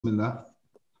Bismillah.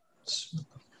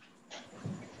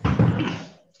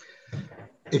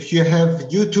 If you have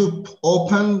YouTube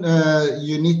open,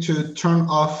 you need to turn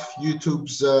off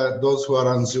YouTube's, those who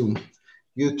are on Zoom,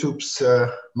 YouTube's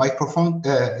microphone,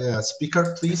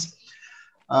 speaker, please.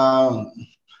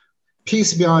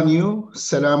 Peace be on you.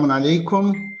 Salamun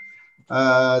alaikum.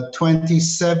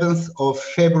 27th of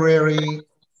February,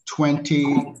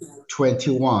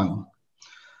 2021.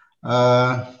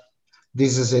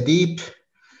 This is Edip.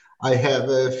 I have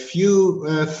a few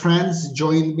friends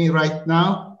join me right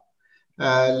now.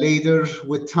 Later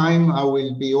with time, I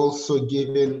will be also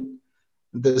given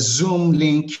the Zoom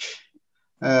link.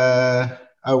 I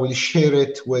will share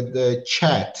it with the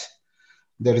chat.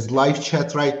 There is live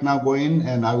chat right now going,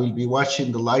 and I will be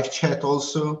watching the live chat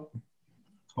also.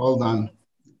 Hold on.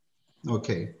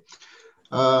 Okay.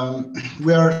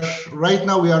 Right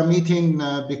now we are meeting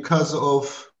because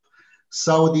of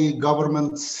Saudi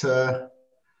government's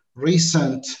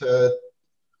recent,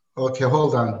 okay,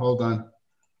 hold on.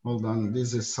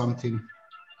 This is something,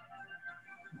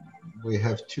 we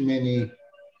have too many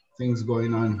things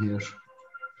going on here.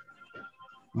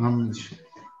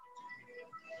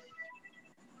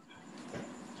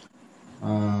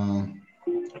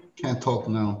 Can't talk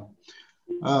now.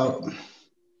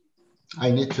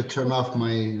 I need to turn off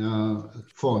my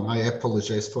phone. I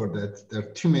apologize for that. There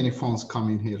are too many phones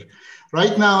coming here.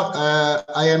 Right now,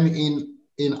 I am in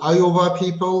Iowa,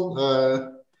 people.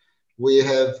 We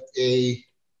have a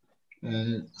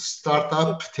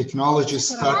startup, technology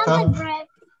startup.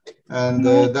 And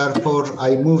therefore,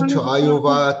 I moved to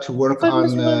Iowa to work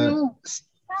on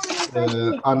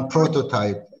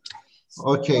prototype.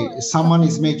 Okay, someone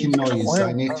is making noise.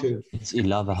 I need to. It's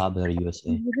Ilava Haber,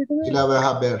 USA. Ilava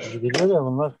Haber.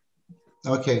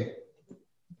 Okay.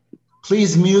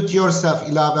 Please mute yourself,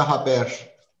 Ilava Haber.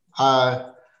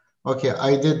 Okay,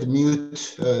 I did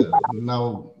mute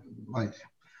now.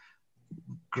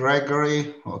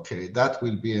 Gregory. Okay, that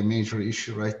will be a major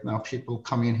issue right now. People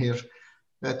come in here.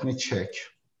 Let me check.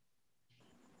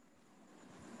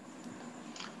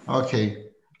 Okay.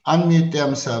 Unmute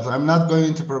themselves. I'm not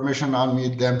going to permission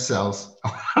unmute themselves.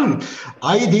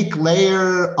 I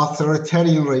declare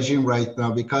authoritarian regime right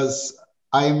now because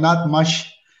I am not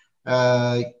much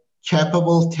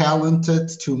capable,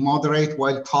 talented to moderate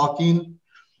while talking.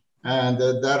 And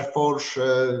therefore,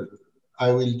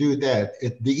 I will do that.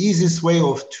 The easiest way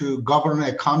to govern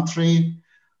a country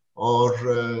or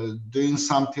doing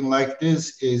something like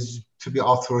this is to be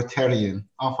authoritarian.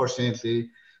 Unfortunately,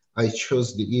 I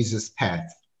chose the easiest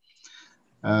path.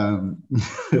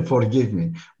 Forgive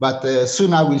me, but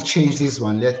soon I will change this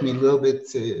one. Let me a little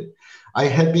bit. I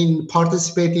have been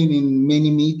participating in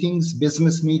many meetings,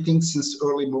 business meetings since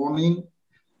early morning.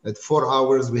 At 4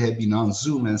 hours, we have been on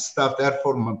Zoom and stuff.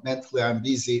 Therefore, mentally, I'm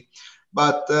busy.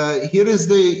 But here is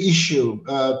the issue,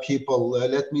 people.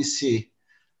 Let me see.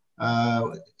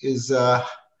 Is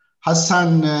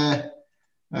Hassan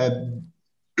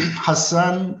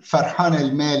Farhan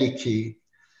al-Maliki.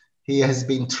 He has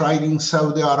been tried in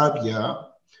Saudi Arabia,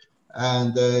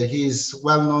 and he is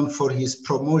well known for his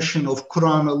promotion of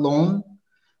Quran alone,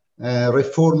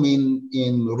 reforming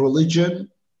in religion,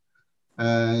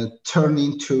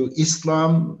 turning to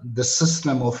Islam, the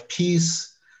system of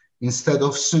peace, instead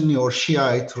of Sunni or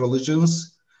Shiite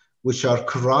religions, which are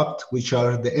corrupt, which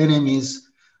are the enemies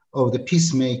of the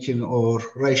peacemaking or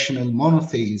rational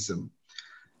monotheism.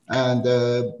 And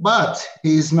but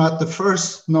he is not the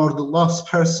first nor the last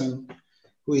person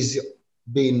who is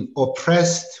being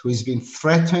oppressed, who is being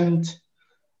threatened,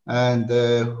 and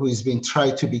who is being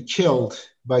tried to be killed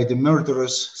by the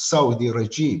murderous Saudi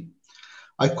regime.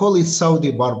 I call it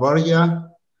Saudi Barbarian.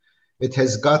 It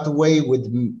has got away with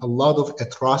a lot of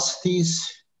atrocities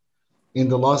in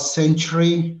the last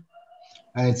century,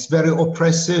 and it's very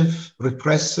oppressive,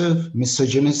 repressive,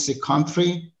 misogynistic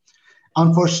country.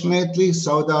 Unfortunately,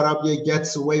 Saudi Arabia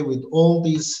gets away with all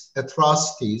these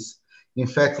atrocities. In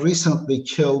fact, recently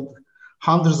killed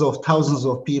hundreds of thousands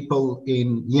of people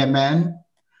in Yemen,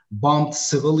 bombed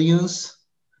civilians.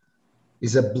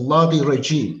 It's a bloody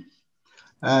regime.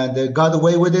 And they got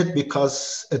away with it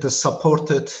because it is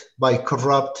supported by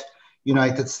corrupt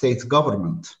United States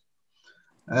government.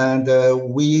 And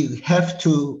we have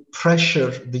to pressure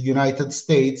the United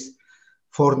States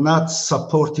for not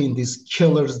supporting these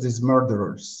killers, these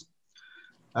murderers.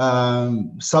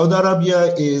 Saudi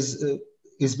Arabia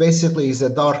is basically a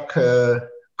dark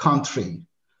country.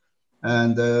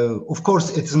 And of course,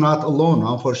 it's not alone,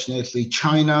 unfortunately.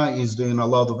 China is doing a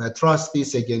lot of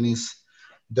atrocities against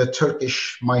the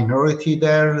Turkish minority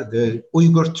there, the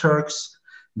Uyghur Turks.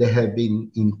 They have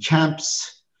been in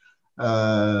camps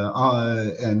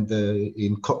and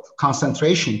in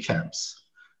concentration camps,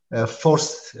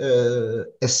 forced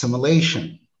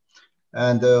assimilation.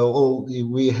 And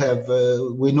we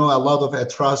know a lot of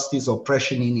atrocities,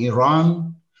 oppression in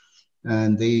Iran,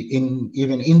 and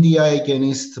even India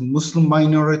against Muslim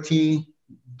minority,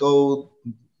 though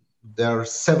there are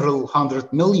several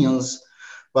hundred millions,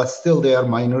 but still they are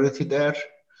minority there.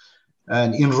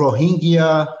 And in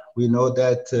Rohingya, we know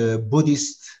that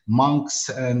Buddhist monks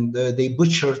and they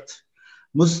butchered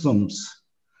Muslims.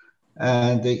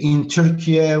 And in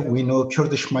Turkey, we know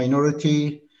Kurdish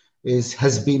minority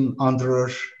has been under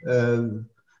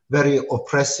very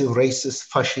oppressive, racist,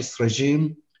 fascist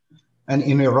regime. And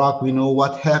in Iraq, we know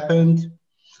what happened.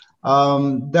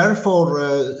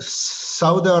 Therefore,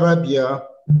 Saudi Arabia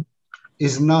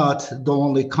is not the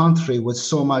only country with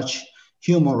so much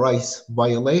human rights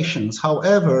violations.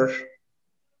 However,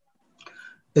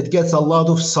 it gets a lot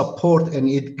of support and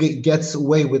it gets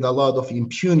away with a lot of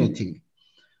impunity.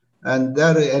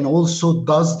 And also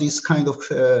does this kind of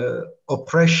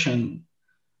oppression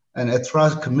and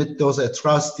commit those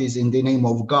atrocities in the name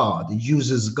of God,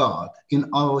 uses God.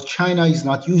 China is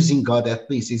not using God, at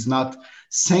least is not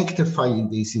sanctifying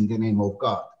this in the name of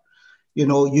God. You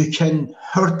know, you can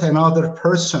hurt another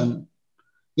person.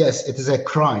 Yes, it is a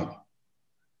crime.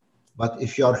 But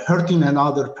if you are hurting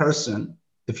another person,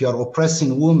 if you are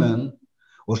oppressing women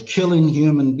or killing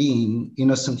human beings,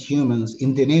 innocent humans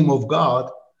in the name of God,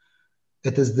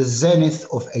 it is the zenith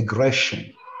of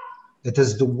aggression. It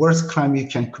is the worst crime you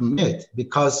can commit,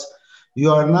 because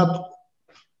you are not,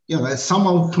 you know, as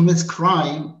someone who commits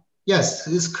crime, yes,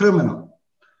 is criminal.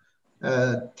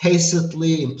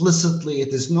 Tacitly, implicitly, it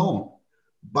is known.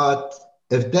 But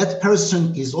if that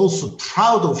person is also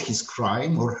proud of his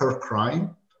crime or her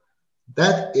crime,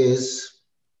 that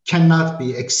cannot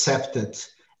be accepted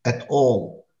at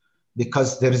all,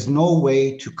 because there is no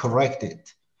way to correct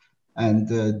it. And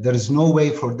there is no way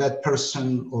for that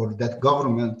person or that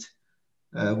government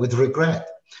with regret.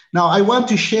 Now, I want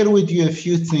to share with you a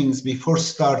few things before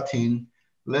starting.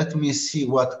 Let me see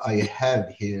what I have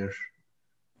here.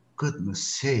 Goodness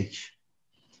sake.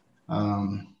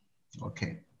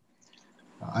 Okay.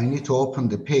 I need to open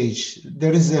the page.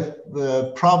 There is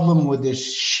a problem with the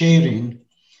sharing.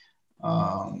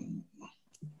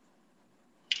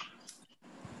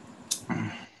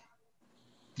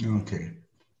 Okay,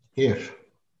 here.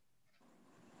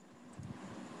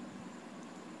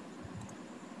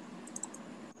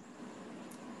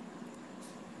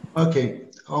 Okay,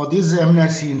 this is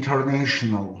Amnesty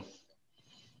International.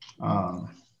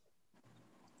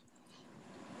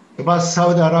 About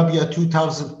Saudi Arabia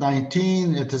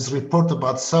 2019, it is report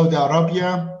about Saudi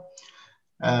Arabia.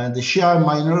 The Shia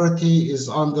minority is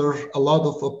under a lot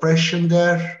of oppression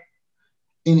there.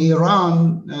 In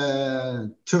Iran,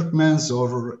 Turkmens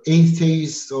or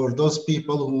atheists or those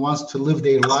people who want to live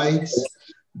their lives,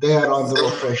 they are under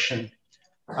oppression.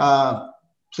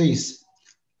 Please.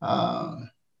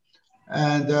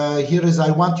 Here is,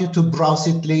 I want you to browse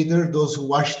it later. Those who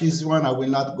watch this one, I will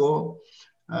not go.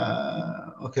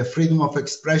 Okay, freedom of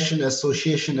expression,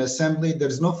 association, assembly.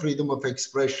 There's no freedom of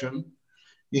expression.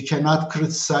 You cannot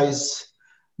criticize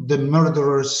the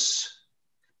murderers,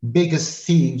 biggest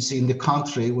thieves in the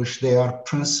country, which they are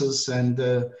princes and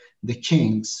the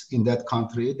kings in that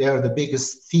country. They are the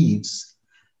biggest thieves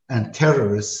and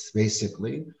terrorists,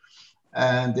 basically.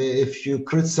 And if you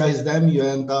criticize them, you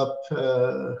end up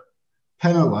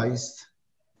penalized.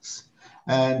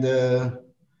 And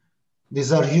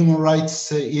these are human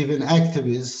rights, even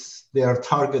activists, they are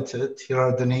targeted. Here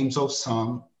are the names of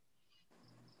some.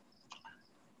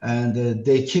 And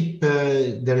they keep,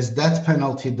 there is death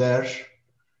penalty there.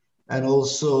 And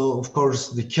also, of course,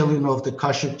 the killing of the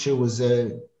Khashoggi was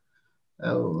a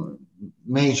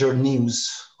major news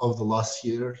of the last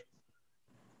year.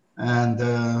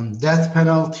 And death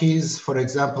penalties, for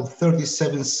example,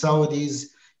 37 Saudis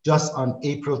just on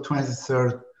April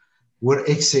 23rd were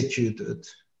executed.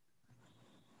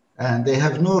 And they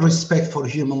have no respect for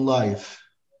human life.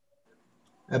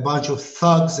 A bunch of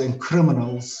thugs and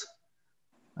criminals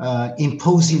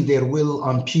imposing their will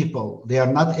on people. They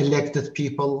are not elected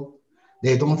people.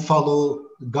 They don't follow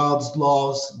God's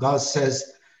laws. God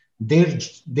says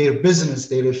their business,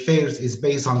 their affairs is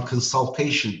based on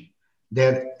consultation.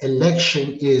 Their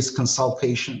election is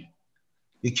consultation.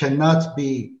 You cannot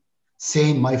be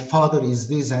saying, my father is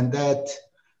this and that,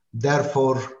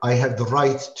 therefore I have the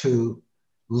right to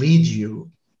lead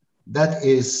you. That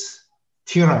is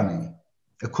tyranny.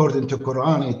 According to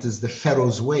Quran, it is the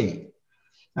Pharaoh's way.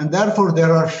 And therefore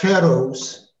there are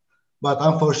pharaohs, but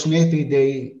unfortunately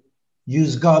they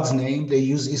use God's name, they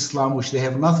use Islam, which they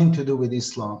have nothing to do with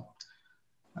Islam.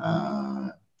 Uh,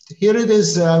 Here it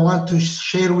is. I want to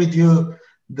share with you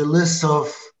the list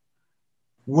of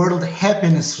World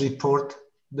Happiness Report,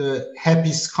 the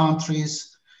happiest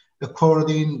countries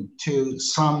according to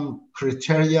some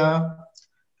criteria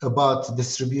about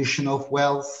distribution of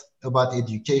wealth, about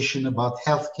education, about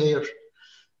healthcare,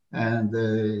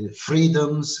 and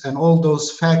freedoms, and all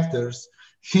those factors.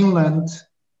 Finland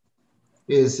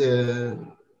is in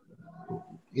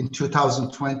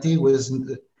 2020 was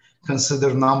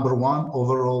considered #1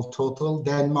 overall total.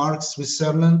 Denmark,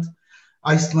 Switzerland,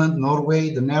 Iceland,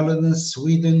 Norway, the Netherlands,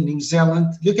 Sweden, New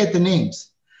Zealand. Look at the names.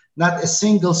 Not a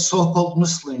single so-called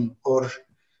Muslim or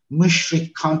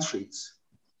mushrik countries.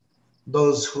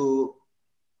 Those who,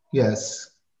 yes,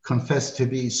 confess to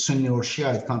be Sunni or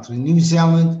Shiite country. New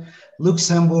Zealand,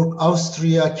 Luxembourg,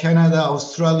 Austria, Canada,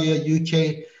 Australia,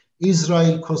 UK,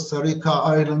 Israel, Costa Rica,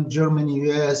 Ireland, Germany,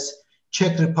 US,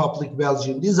 Czech Republic,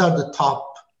 Belgium. These are the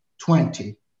top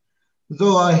 20.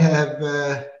 Though I have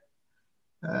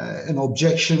an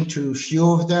objection to a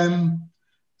few of them.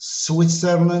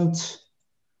 Switzerland,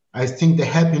 I think the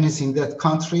happiness in that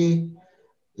country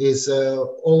is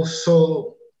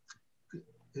also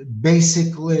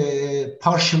basically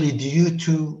partially due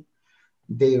to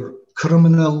their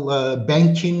criminal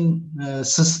banking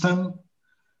system,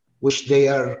 which they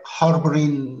are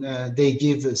harboring. They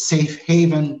give a safe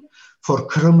haven for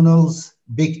criminals,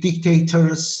 big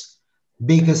dictators,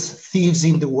 biggest thieves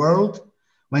in the world.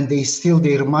 When they steal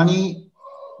their money,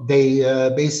 they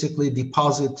basically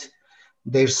deposit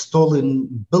their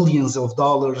stolen billions of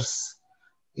dollars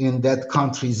in that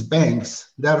country's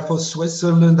banks. Therefore,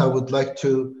 Switzerland, I would like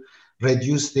to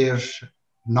reduce their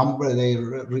number,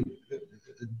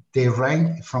 their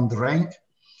rank from the rank.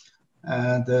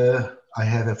 And I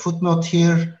have a footnote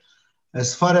here.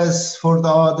 As far as for the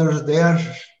others, they are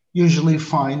usually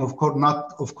fine. Of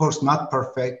course, not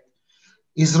perfect.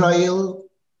 Israel,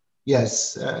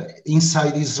 yes,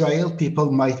 inside Israel,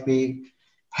 people might be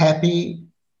happy.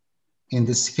 In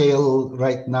the scale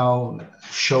right now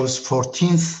shows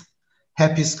 14th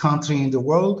happiest country in the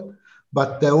world,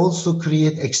 but they also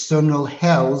create external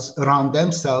hells around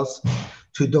themselves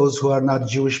to those who are not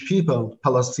Jewish people,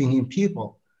 Palestinian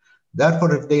people.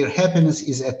 Therefore, if their happiness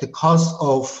is at the cost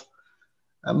of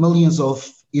millions of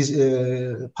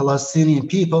Palestinian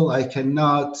people, I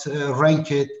cannot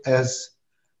rank it as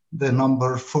the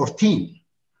number 14.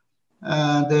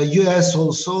 The US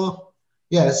also,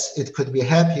 yes, it could be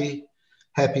happiest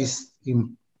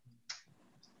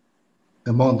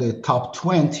among the top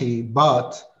 20,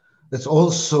 but it's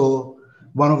also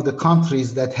one of the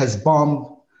countries that has bombed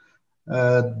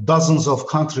dozens of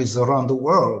countries around the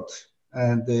world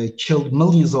and killed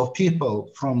millions of people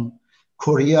from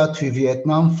Korea to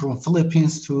Vietnam, from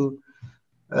Philippines to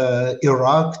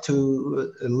Iraq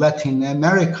to Latin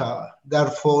America.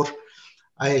 Therefore,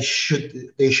 they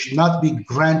should not be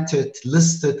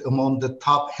listed among the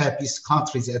top happiest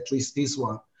countries, at least this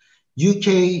one.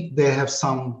 UK, they have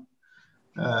some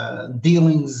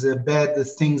dealings, bad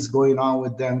things going on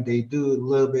with them. They do a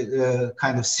little bit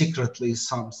kind of secretly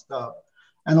some stuff.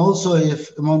 And also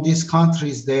if among these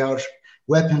countries, they are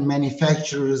weapon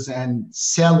manufacturers and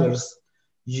sellers,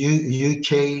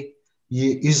 UK,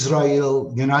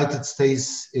 Israel, United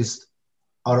States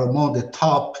are among the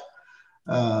top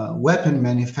weapon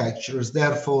manufacturers.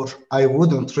 Therefore, I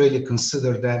wouldn't really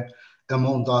consider them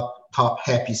among the top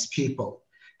happiest people.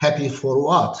 Happy for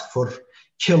what? For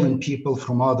killing people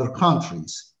from other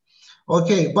countries.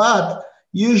 Okay, but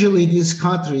usually these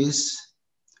countries,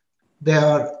 they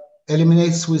are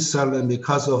eliminate Switzerland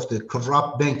because of the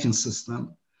corrupt banking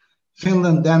system.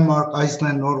 Finland, Denmark,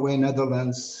 Iceland, Norway,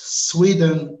 Netherlands,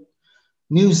 Sweden,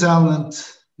 New Zealand,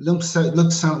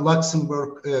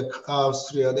 Luxembourg,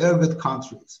 Austria, they're good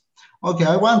countries. Okay,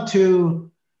 I want to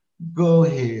go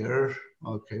here.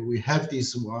 Okay, we have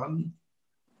this one.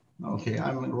 Okay,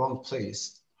 I'm in the wrong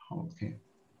place. Okay.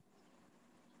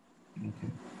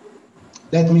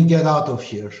 Let me get out of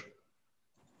here.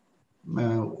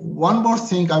 One more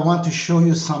thing, I want to show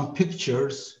you some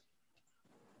pictures.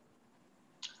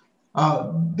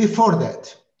 Before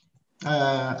that,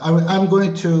 I'm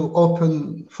going to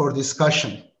open for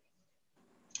discussion.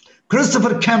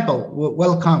 Christopher Campbell,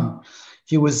 welcome.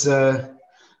 He was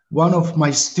one of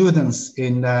my students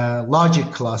in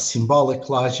logic class, symbolic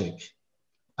logic.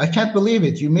 I can't believe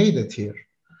it, you made it here.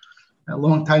 A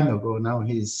long time ago, now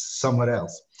he's somewhere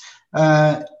else.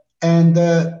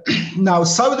 Now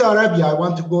Saudi Arabia, I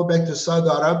want to go back to Saudi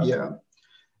Arabia.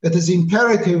 It is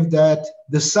imperative that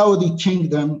the Saudi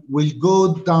kingdom will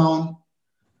go down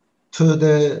to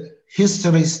the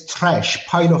history's trash,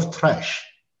 pile of trash.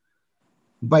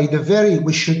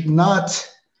 We should not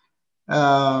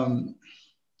Um,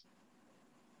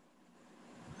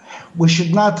 we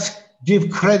should not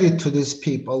give credit to these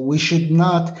people. They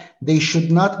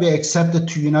should not be accepted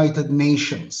to United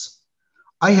Nations.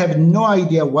 I have no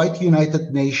idea why the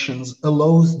United Nations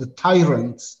allows the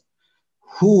tyrants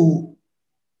who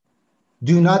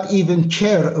do not even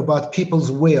care about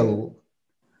people's will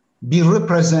be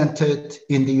represented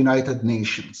in the United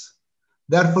Nations.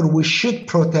 Therefore, we should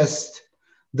protest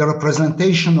the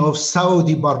representation of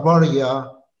Saudi Barbarian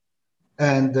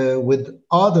and with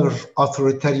other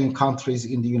authoritarian countries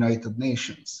in the United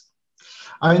Nations.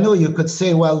 I know you could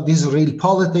say, well, this is real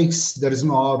politics, there is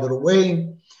no other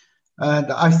way.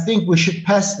 And I think we should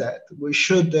pass that. We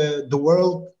should, the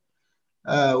world,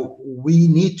 we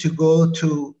need to go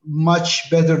to much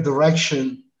better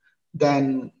direction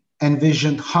than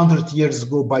envisioned 100 years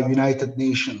ago by United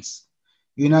Nations.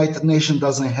 United Nations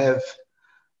doesn't have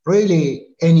really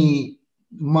any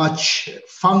much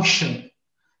function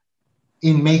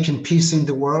in making peace in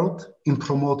the world, in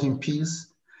promoting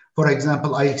peace. For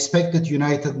example, I expected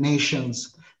United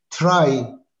Nations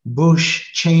try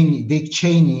Bush, Cheney, Dick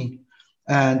Cheney,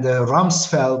 and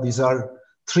Rumsfeld. These are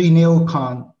three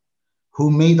neocons who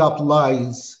made up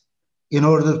lies in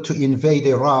order to invade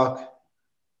Iraq,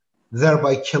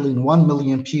 thereby killing 1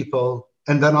 million people,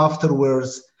 and then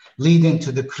afterwards leading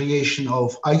to the creation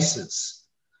of ISIS.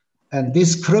 And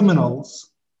these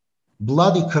criminals,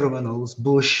 bloody criminals,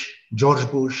 Bush, George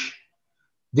Bush,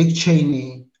 Dick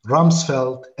Cheney,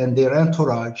 Rumsfeld, and their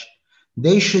entourage,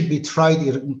 they should be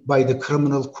tried by the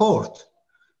criminal court.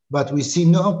 But we see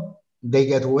no, they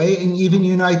get away in even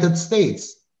United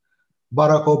States.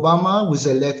 Barack Obama was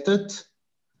elected,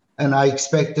 and I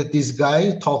expected this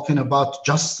guy talking about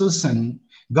justice and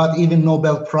got even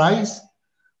Nobel Prize,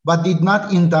 but did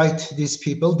not indict these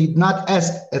people, did not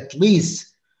ask at least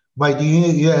by the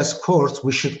US courts,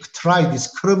 we should try these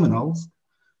criminals.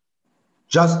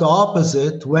 Just the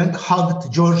opposite, went,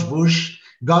 hugged George Bush,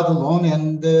 got along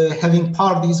and having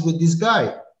parties with this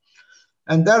guy.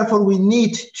 And therefore we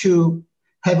need to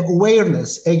have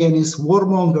awareness against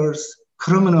warmongers,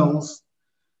 criminals,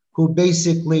 who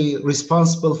basically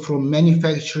responsible for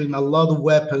manufacturing a lot of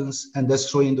weapons and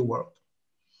destroying the world.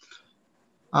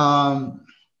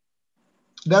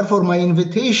 Therefore, my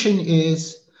invitation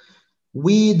is,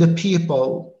 we, the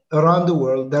people around the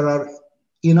world, there are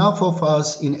enough of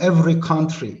us in every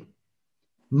country,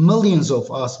 millions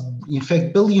of us, in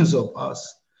fact, billions of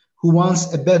us, who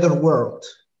wants a better world,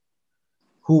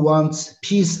 who wants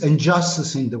peace and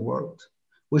justice in the world.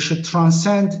 We should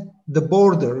transcend the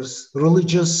borders,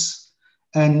 religious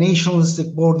and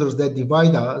nationalistic borders that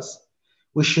divide us.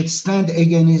 We should stand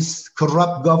against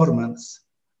corrupt governments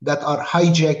that are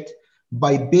hijacked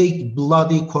by big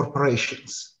bloody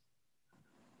corporations.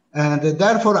 And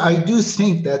therefore, I do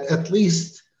think that at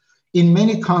least in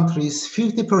many countries,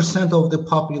 50% of the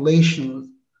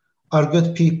population are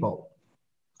good people.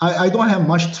 I don't have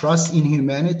much trust in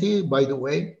humanity, by the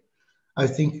way. I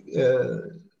think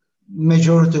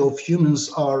majority of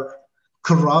humans are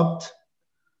corrupt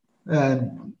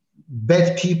and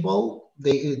bad people,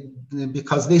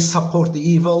 because they support the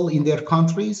evil in their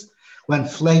countries. When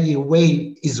flag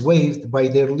is waved by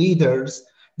their leaders,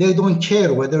 they don't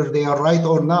care whether they are right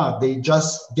or not. They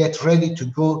just get ready to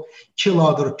go kill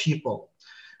other people.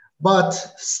 But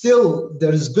still,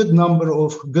 there is good number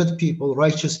of good people,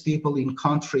 righteous people in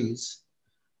countries.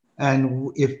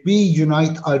 And if we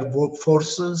unite our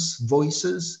forces,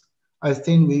 voices, I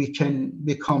think we can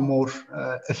become more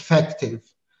effective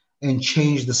and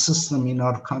change the system in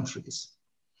our countries.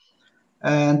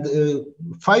 And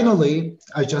finally,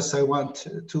 I want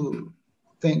to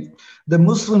think the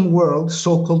Muslim world,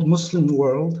 so-called Muslim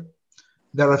world,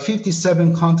 there are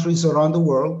 57 countries around the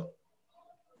world.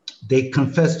 They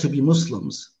confess to be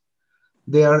Muslims.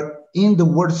 They are in the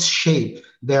worst shape.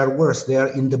 They are worse. They are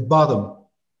in the bottom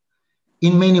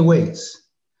in many ways.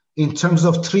 In terms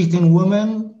of treating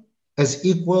women as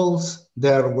equals,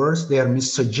 they are worse. They are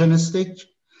misogynistic.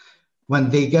 When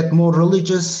they get more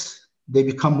religious, they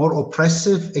become more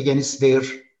oppressive against their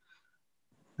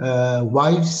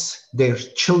wives, their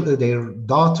children, their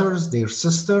daughters, their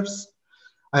sisters.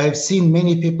 I have seen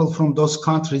many people from those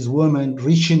countries, women,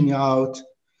 reaching me out,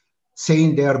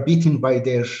 saying they are beaten by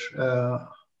their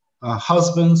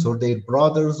husbands or their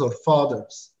brothers or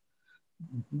fathers.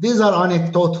 These are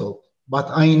anecdotal, but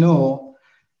I know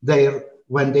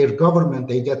when their government,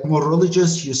 they get more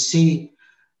religious, you see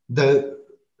the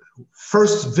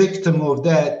first victim of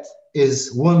that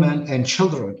is women and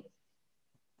children.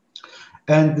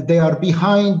 And they are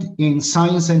behind in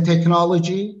science and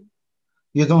technology.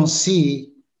 You don't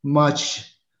see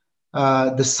much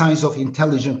the signs of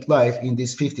intelligent life in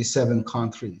these 57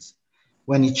 countries.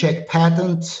 When you check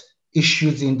patent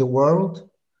issues in the world,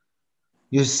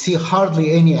 you see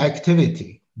hardly any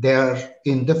activity. They're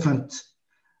in different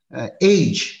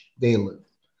age they live.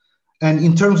 And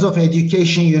in terms of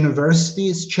education,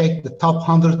 universities, check the top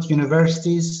 100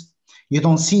 universities, you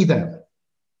don't see them.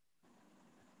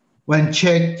 When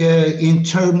check in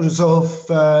terms of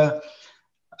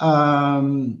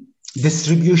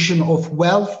distribution of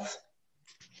wealth,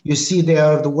 you see they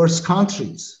are the worst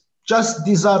countries. Just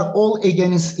these are all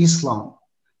against Islam.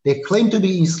 They claim to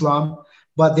be Islam,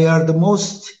 but they are the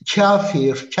most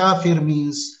kafir. Kafir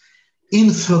means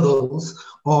infidels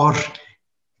or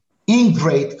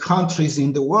ingrate countries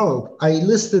in the world. I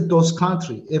listed those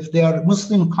countries. If they are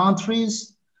Muslim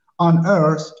countries on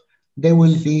earth, they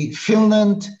will be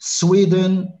Finland,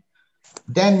 Sweden,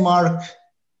 Denmark,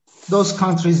 those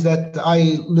countries that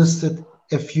I listed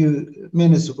a few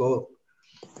minutes ago.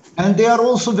 And they are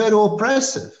also very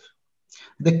oppressive.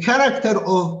 The character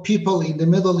of people in the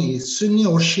Middle East, Sunni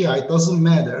or Shia, it doesn't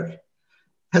matter,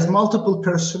 has multiple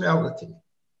personality.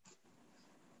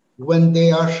 When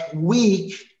they are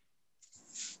weak,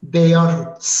 they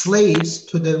are slaves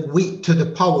to the weak, to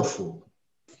the powerful.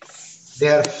 They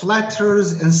are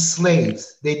flatterers and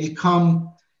slaves. They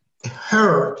become a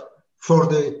herd for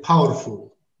the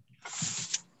powerful.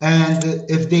 And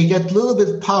if they get a little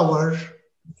bit power,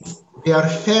 they are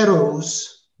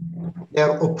pharaohs, they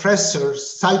are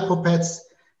oppressors, psychopaths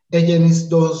against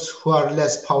those who are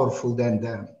less powerful than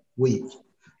them, weak.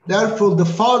 Therefore, the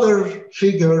father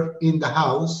figure in the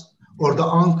house or the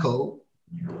uncle,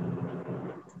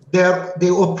 they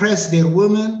oppress their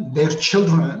women, their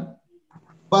children,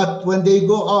 but when they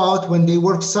go out, when they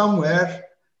work somewhere,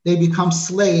 they become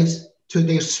slaves to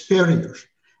their superior.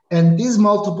 And this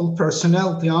multiple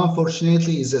personality,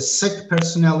 unfortunately, is a sick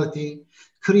personality,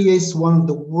 creates one of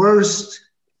the worst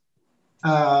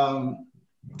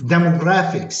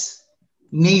demographics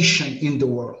nation in the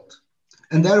world.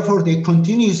 And therefore, they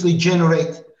continuously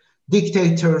generate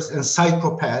dictators and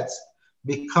psychopaths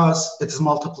because it's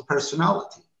multiple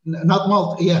personality. Not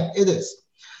multi, yeah, it is.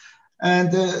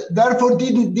 And therefore,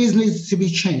 this needs to be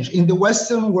changed. In the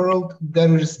Western world,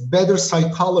 there is better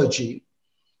psychology.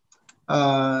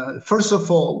 First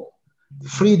of all,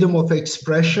 freedom of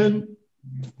expression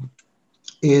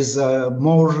is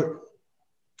more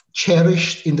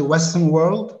cherished in the Western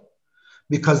world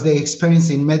because they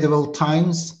experienced in medieval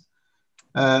times,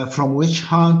 from witch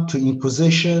hunt to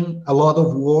inquisition, a lot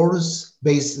of wars,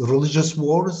 religious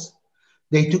wars.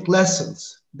 They took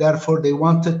lessons. Therefore, they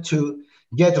wanted to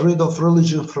get rid of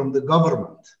religion from the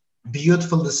government.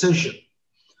 Beautiful decision.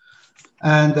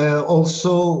 And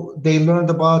also, they learned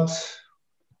about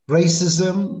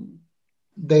racism.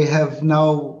 They have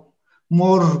now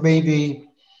more maybe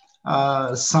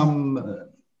some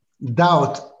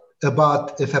doubt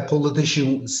about if a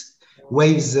politician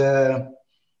waves a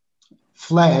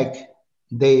flag,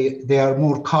 they are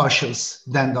more cautious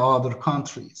than the other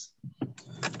countries.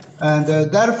 And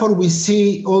therefore we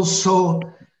see also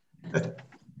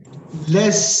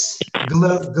less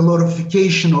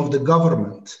glorification of the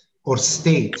government or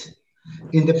state.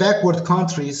 In the backward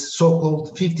countries,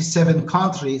 so-called 57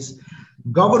 countries,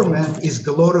 government is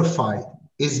glorified,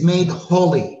 is made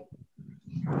holy.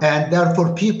 And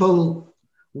therefore people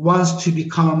wants to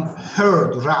become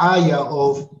herd, ra'aya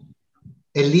of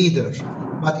a leader.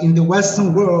 But in the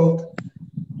Western world,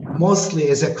 mostly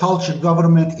as a culture,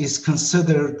 government is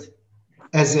considered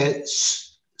as a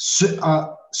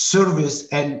service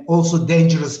and also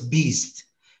dangerous beast,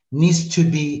 needs to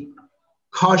be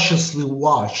cautiously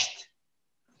watched.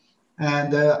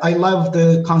 And I love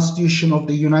the Constitution of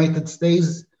the United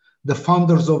States. The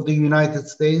founders of the United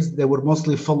States, they were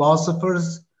mostly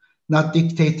philosophers, not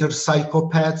dictators,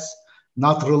 psychopaths,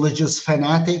 not religious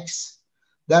fanatics.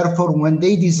 Therefore, when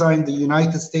they designed the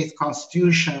United States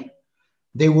Constitution,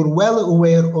 they were well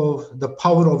aware of the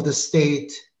power of the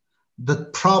state, the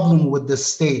problem with the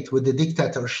state, with the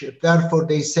dictatorship. Therefore,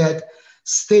 they said,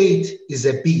 state is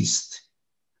a beast,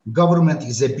 government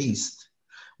is a beast.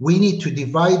 We need to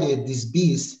divide this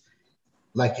beast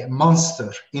like a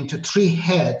monster into 3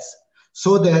 heads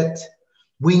so that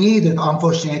we needed,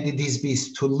 unfortunately, these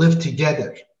beasts to live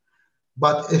together.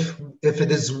 But if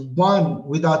it is one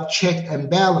without check and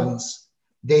balance,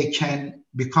 they can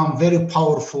become very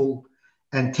powerful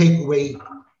and take away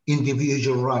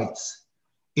individual rights.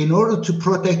 In order to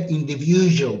protect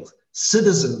individual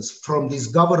citizens from this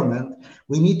government,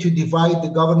 we need to divide the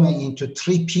government into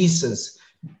 3 pieces,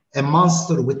 a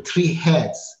monster with 3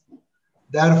 heads.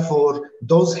 Therefore,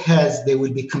 those heads, they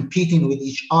will be competing with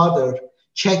each other,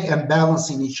 check and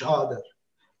balancing each other.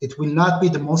 It will not be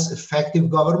the most effective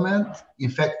government. In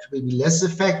fact, it will be less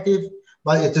effective,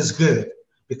 but it is good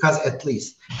because at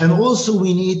least. And also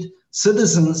we need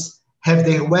citizens have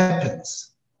their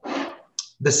weapons.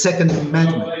 The Second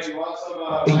Amendment.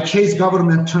 In case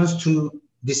government turns to,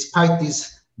 despite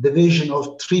this division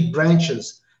of three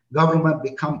branches, the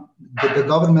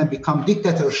government become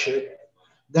dictatorship,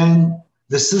 then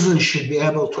the citizens should be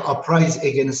able to uprise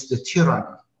against the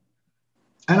tyranny.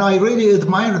 And I really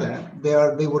admire them.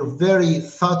 They were very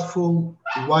thoughtful,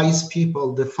 wise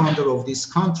people, the founder of this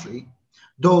country,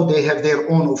 though they have their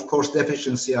own, of course,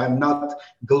 deficiency. I'm not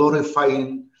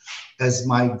glorifying as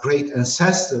my great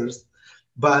ancestors,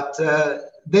 but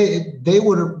they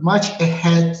were much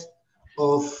ahead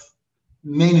of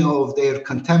many of their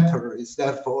contemporaries,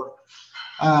 therefore.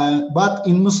 But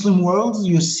in Muslim world,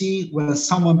 you see when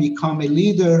someone become a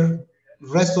leader,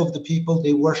 rest of the people,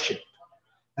 they worship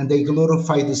and they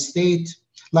glorify the state.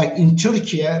 Like in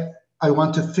Turkey, I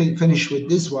want to finish with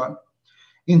this one.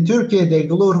 In Turkey, they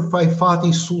glorify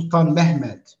Fatih Sultan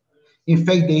Mehmet. In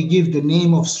fact, they give the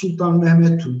name of Sultan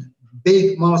Mehmet to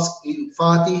big mosque in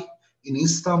Fatih, in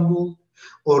Istanbul,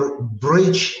 or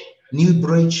bridge, new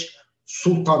bridge,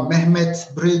 Sultan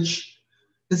Mehmet Bridge.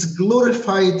 It's a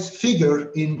glorified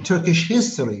figure in Turkish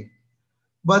history,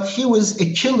 but he was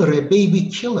a killer, a baby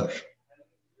killer.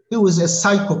 He was a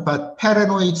psychopath,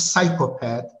 paranoid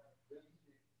psychopath,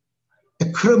 a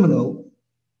criminal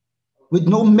with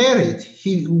no merit.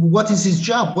 What is his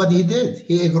job? What he did?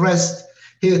 He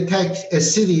attacked a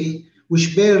city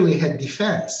which barely had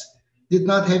defense, did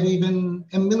not have even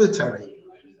a military.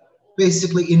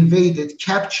 Basically invaded,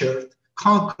 captured,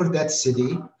 conquered that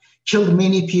city, killed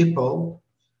many people,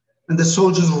 and the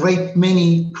soldiers raped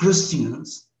many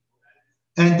Christians.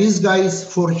 And these guys,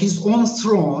 for his own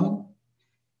throne,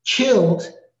 killed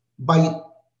by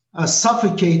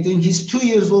suffocating his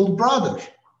 2-year-old brother.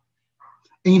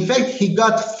 In fact, he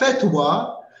got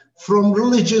fatwa from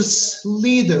religious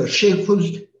leader,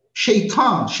 Sheikhul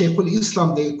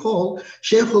Islam they call.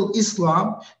 Sheikhul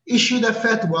Islam issued a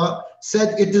fatwa,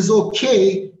 said it is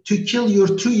okay to kill your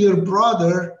 2-year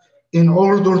brother in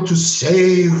order to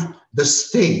save the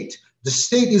state. The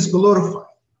state is glorified.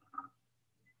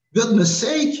 Goodness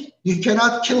sake, you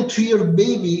cannot kill 2-year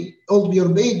baby, your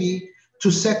baby, to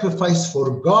sacrifice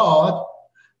for God,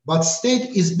 but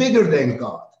state is bigger than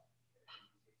God.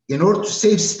 In order to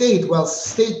save state, well,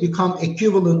 state become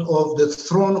equivalent of the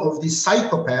throne of the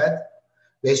psychopath.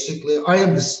 Basically, I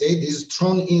am the state, his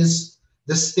throne is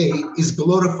the state, is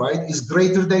glorified, is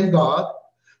greater than God.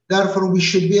 Therefore, we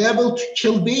should be able to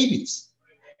kill babies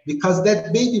because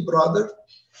that baby brother,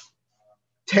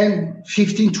 10,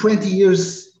 15, 20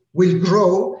 years will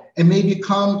grow and may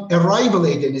become a rival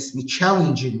against me,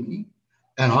 challenging me,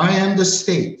 and I am the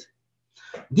state.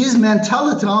 This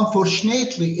mentality,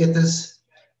 unfortunately, it is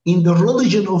in the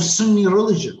religion of Sunni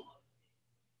religion.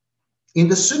 In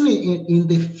the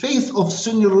faith of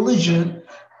Sunni religion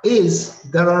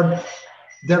there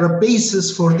are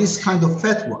bases for this kind of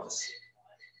fatwas,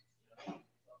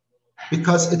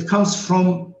 because it comes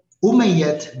from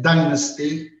Umayyad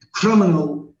dynasty,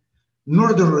 criminal,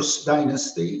 murderous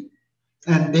dynasty,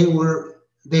 and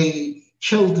they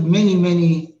killed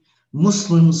many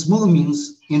Muslims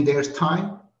in their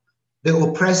time. They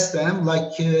oppressed them,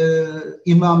 like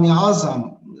Imam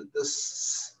Azam,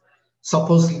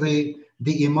 supposedly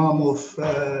the Imam of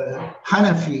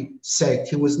Hanafi sect.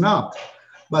 He was not,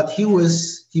 but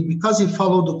because he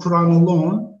followed the Quran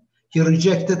alone, he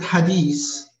rejected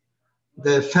hadith,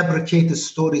 the fabricated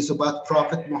stories about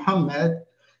Prophet Muhammad.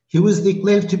 He was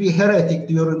declared to be heretic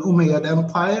during Umayyad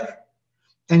Empire,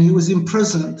 and he was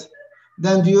imprisoned.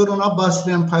 Then during Abbasid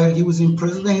Empire, he was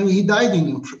imprisoned, and he died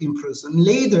in prison.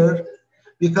 Later,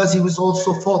 because he was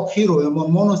also folk hero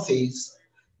among monotheists,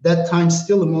 that time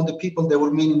still among the people, there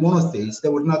were many monotheists. They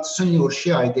were not Sunni or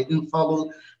Shiite. They didn't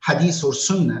follow Hadith or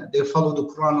Sunnah. They followed the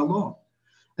Quran alone.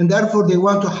 And therefore, they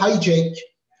want to hijack,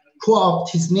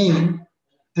 co-opt his name,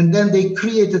 and then they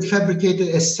fabricated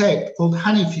a sect called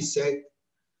Hanafi sect.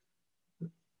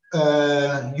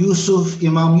 Imam Yusuf,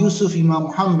 Imam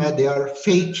Muhammad, they are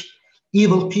fake,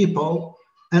 evil people.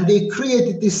 And they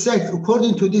created this sect.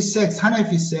 According to this sect,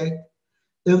 Hanafi sect,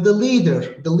 if the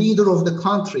leader of the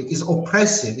country is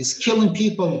oppressive, is killing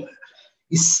people,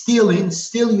 is stealing,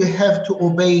 still you have to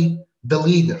obey the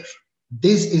leader.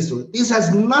 This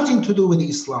has nothing to do with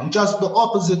Islam, just the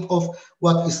opposite of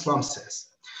what Islam says.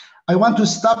 I want to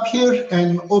stop here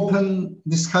and open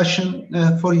discussion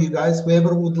for you guys.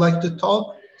 Whoever would like to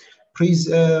talk, please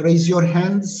raise your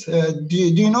hands. Do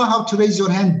you know how to raise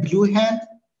your hand? Blue hand.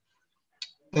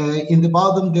 In the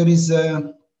bottom, there is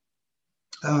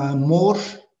more.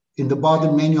 in the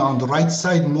bottom menu on the right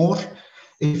side, more.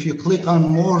 If you click on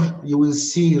more, you will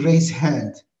see raise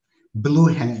hand, blue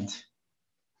hand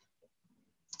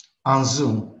on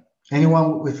Zoom. Anyone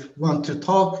if want to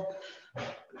talk,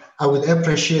 I would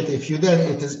appreciate if you did.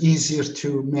 It is easier to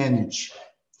manage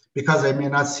because I may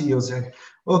not see you.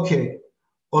 Okay,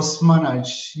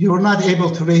 Osmanaj, you're not able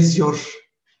to raise your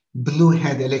blue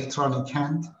hand, electronic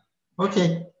hand. Okay,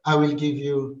 I will give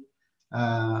you,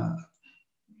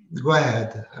 go ahead.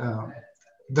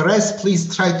 The rest,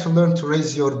 please try to learn to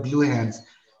raise your blue hands.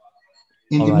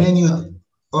 In the menu,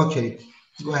 okay,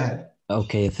 go ahead.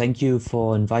 Okay, thank you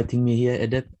for inviting me here,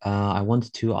 Edip. I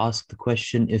wanted to ask the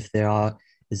question if there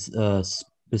is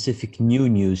specific new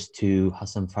news to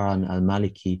Hassan Farhan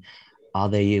al-Maliki. Are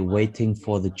they waiting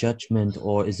for the judgment,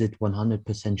 or is it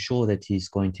 100% sure that he's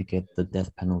going to get the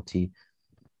death penalty?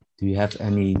 Do you have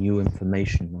any new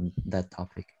information on that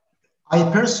topic? I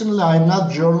personally, I'm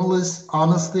not a journalist.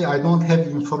 Honestly, I don't have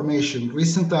information.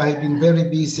 Recently, I've been very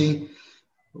busy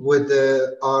with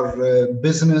our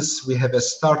business. We have a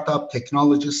startup,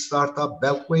 technology startup,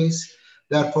 Beltways.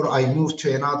 Therefore, I moved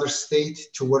to another state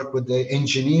to work with the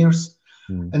engineers.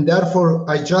 And therefore,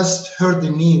 I just heard the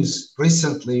news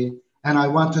recently, and I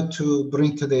wanted to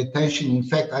bring to the attention. In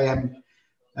fact, I am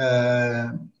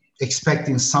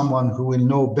expecting someone who will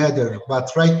know better.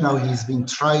 But right now, he's been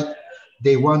tried.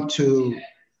 They want to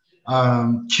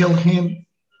kill him.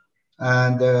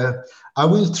 And I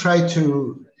will try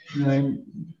to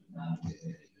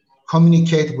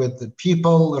communicate with the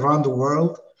people around the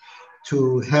world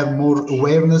to have more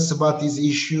awareness about this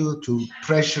issue, to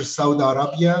pressure Saudi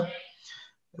Arabia.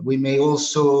 We may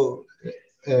also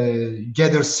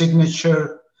gather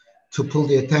signature to pull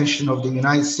the attention of the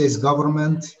United States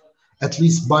government. At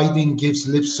least Biden gives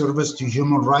lip service to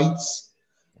human rights.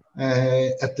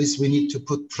 At least we need to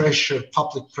put pressure,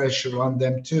 public pressure on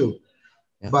them too.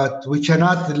 Yeah. But we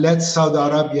cannot let Saudi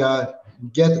Arabia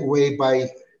get away by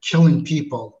killing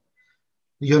people.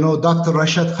 You know, Dr.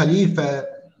 Rashad Khalifa,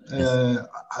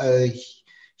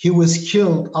 he was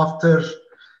killed after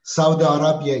Saudi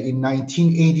Arabia in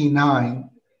 1989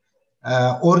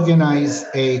 organized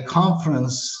a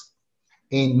conference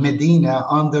in Medina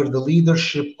under the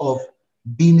leadership of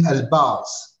bin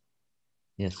al-Baz.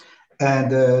 Yes.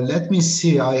 And let me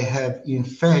see, I have in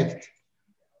fact...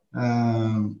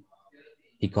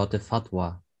 he got a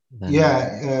fatwa.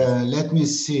 Yeah, let me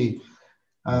see.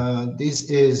 This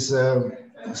is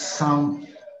some...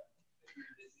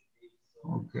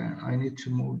 Okay, I need to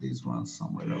move this one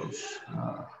somewhere else.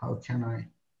 How can I?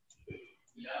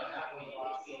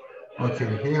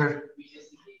 Okay, here.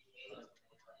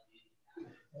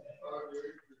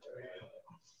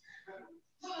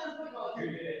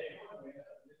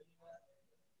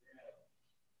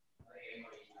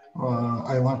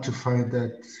 I want to find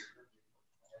that.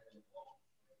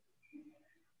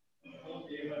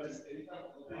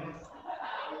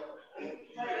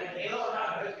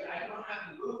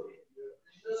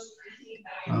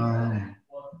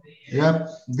 Yep,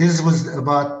 this was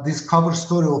about this cover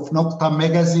story of Nokta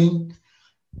magazine.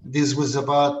 This was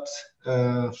about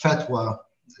fatwa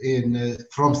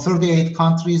from 38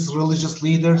 countries, religious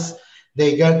leaders.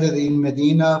 They gathered in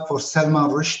Medina for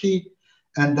Salman Rushdie,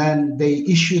 and then they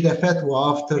issued a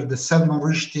fatwa after the Salman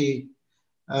Rushdie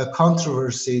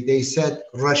controversy. They said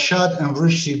Rashad and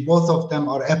Rushdie, both of them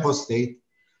are apostate,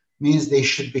 means they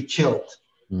should be killed.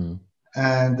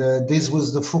 And this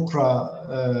was the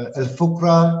Fukra.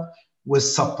 Al-Fukra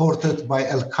was supported by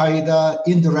Al-Qaida,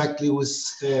 indirectly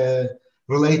was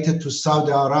related to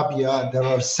Saudi Arabia. There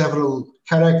are several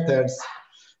characters.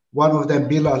 One of them,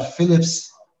 Bilal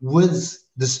Phillips, was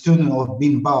the student of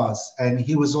bin Baz, and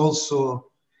he was also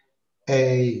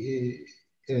a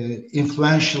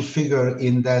influential figure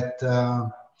in that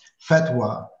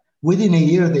fatwa. Within a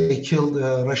year, they killed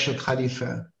Rashad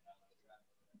Khalifa.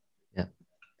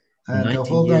 And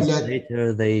 19 years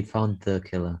later, they found the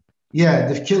killer. Yeah,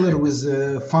 the killer was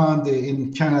found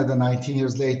in Canada 19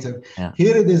 years later. Yeah.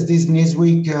 Here it is, this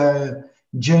Newsweek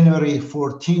January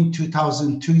 14,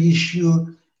 2002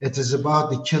 issue. It is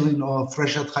about the killing of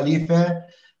Rashad Khalifa,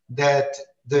 that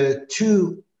the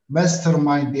two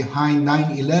masterminds behind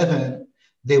 9/11,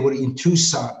 they were in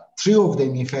Tucson. Three of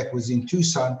them, in fact, was in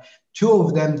Tucson. Two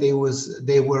of them, they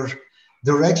were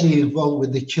directly involved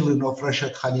with the killing of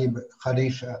Rashad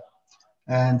Khalifa.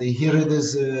 And here it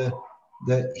is,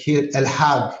 here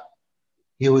Al-Hag,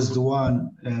 he was the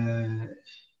one,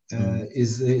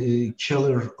 is the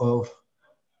killer of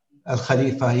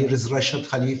Al-Khalifa. Here is Rashad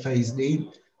Khalifa, his name,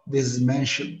 this is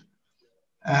mentioned.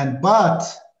 But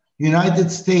United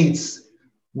States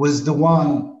was the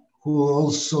one who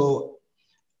also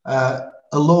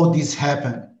allowed this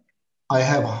happen. I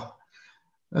have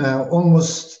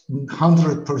almost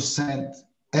 100%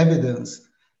 evidence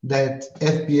that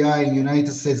FBI and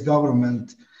United States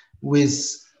government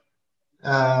was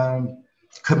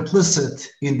complicit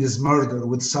in this murder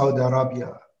with Saudi Arabia.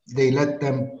 They let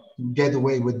them get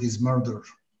away with this murder.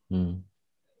 Mm.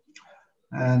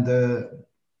 And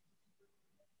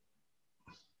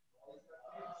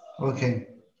okay,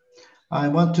 I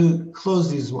want to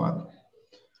close this one.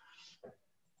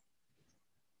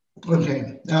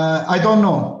 Okay, I don't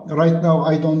know. Right now,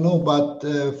 I don't know. But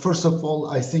first of all,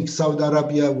 I think Saudi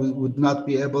Arabia would not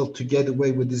be able to get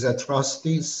away with these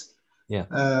atrocities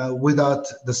without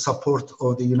the support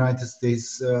of the United States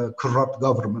corrupt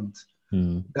government.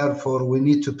 Mm. Therefore, we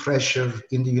need to pressure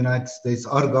in the United States,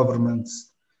 our governments.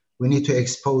 We need to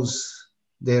expose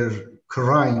their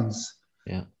crimes.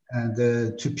 Yeah. And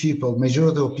to people,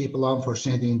 majority of people,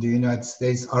 unfortunately, in the United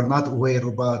States are not aware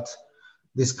about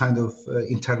this kind of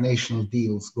international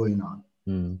deals going on.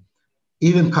 Mm.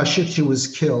 Even Khashoggi was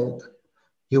killed.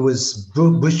 He was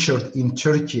butchered in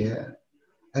Turkey,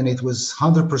 and it was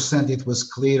 100%, it was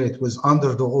clear it was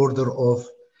under the order of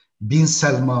bin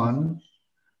Salman,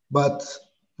 but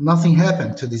nothing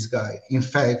happened to this guy. In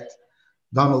fact,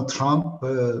 Donald Trump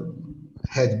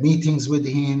had meetings with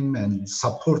him and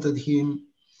supported him,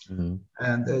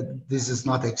 and this is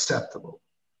not acceptable.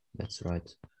 That's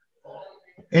right.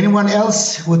 Anyone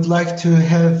else would like to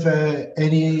have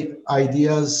any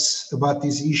ideas about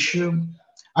this issue?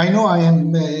 I know I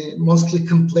am mostly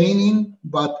complaining,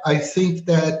 but I think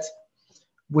that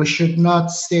we should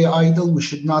not stay idle. We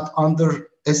should not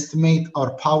underestimate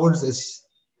our powers as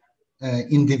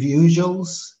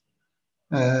individuals,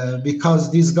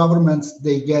 because these governments,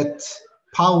 they get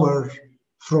power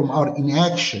from our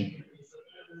inaction,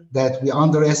 that we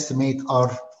underestimate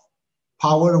our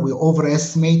power, we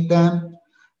overestimate them.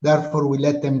 Therefore, we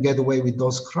let them get away with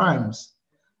those crimes.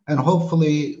 And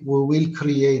hopefully, we will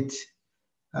create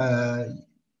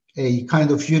a kind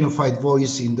of unified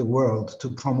voice in the world to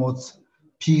promote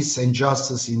peace and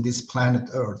justice in this planet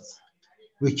Earth.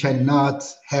 We cannot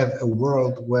have a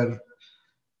world where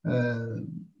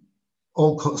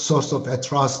all sorts of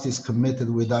atrocities committed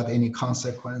without any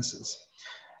consequences.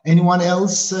 Anyone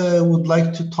else would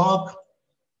like to talk?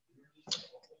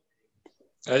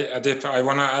 Hey, Edip, I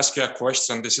want to ask you a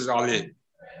question. This is Ali.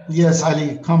 Yes,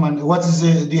 Ali, come on. What is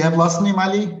it? Do you have last name,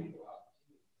 Ali?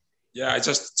 Yeah, I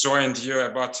just joined you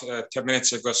about 10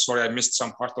 minutes ago. Sorry, I missed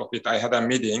some part of it. I had a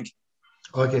meeting.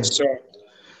 Okay. So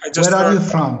I just Where are you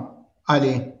from,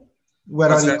 Ali? Where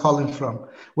are you calling from?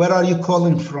 Where are you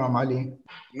calling from, Ali?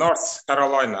 North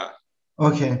Carolina.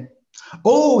 Okay.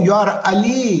 Oh, you are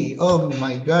Ali. Oh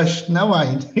my gosh. Now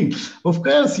I think. Of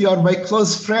course, you are my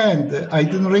close friend. I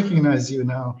didn't recognize you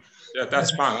now. Yeah,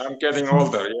 that's fine. I'm getting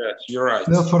older. Yeah, you're right.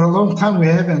 No, for a long time we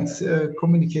haven't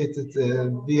communicated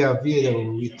via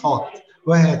video. We talked.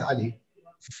 Go ahead, Ali.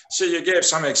 So you gave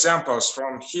some examples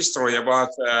from history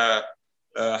about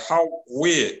how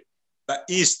we, the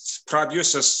East,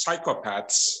 produces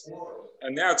psychopaths.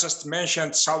 And now just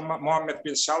mentioned Mohammed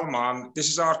bin Salman. This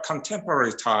is our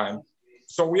contemporary time.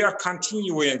 So we are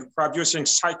continuing producing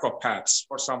psychopaths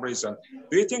for some reason.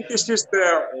 Do you think this is the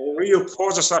real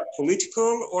causes are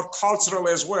political or cultural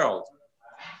as well?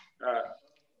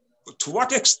 To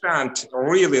what extent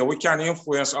really we can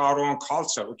influence our own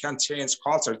culture? We can change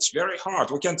culture. It's very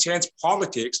hard. We can change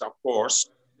politics, of course.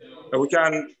 We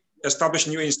can establish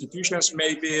new institutions,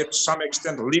 maybe to some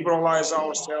extent liberalize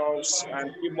ourselves and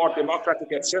be more democratic,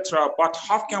 etc. But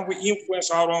how can we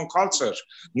influence our own culture,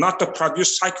 not to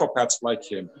produce psychopaths like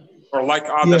him or like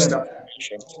others that I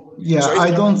mentioned? Yeah, so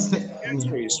I don't think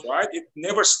centuries, right? It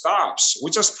never stops. We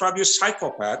just produce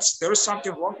psychopaths. There is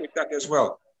something wrong with that as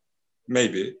well,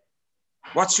 maybe.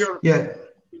 What's your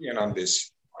opinion on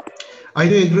this? I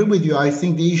do agree with you. I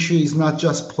think the issue is not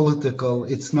just political.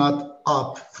 It's not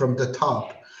up from the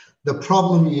top. The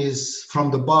problem is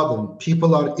from the bottom.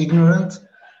 People are ignorant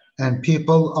and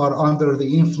people are under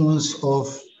the influence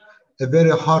of a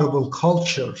very horrible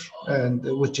culture, and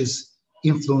which is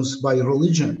influenced by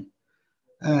religion.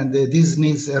 And this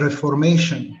needs a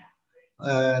reformation.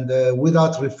 And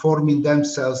without reforming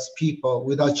themselves, people,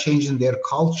 without changing their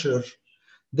culture,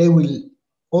 they will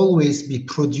always be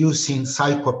producing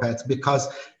psychopaths because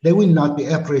they will not be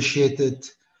appreciated.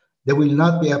 They will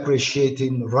not be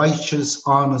appreciating righteous,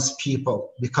 honest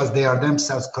people because they are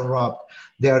themselves corrupt.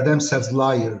 They are themselves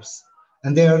liars.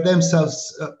 And they are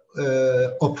themselves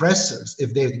oppressors.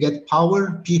 If they get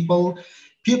power, people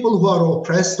who are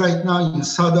oppressed right now in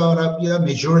Saudi Arabia,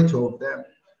 majority of them,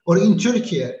 or in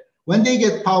Turkey, when they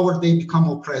get power, they become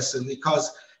oppressive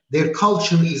because Their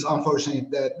culture is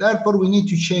unfortunate that. Therefore, we need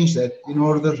to change that in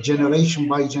order, generation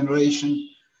by generation,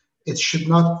 it should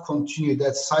not continue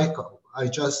that cycle.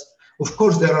 Of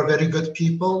course, there are very good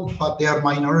people, but they are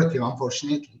minority,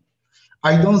 unfortunately.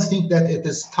 I don't think that it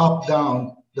is top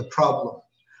down, the problem.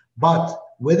 But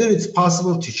whether it's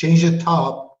possible to change the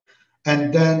top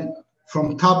and then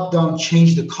from top down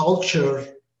change the culture,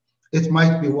 it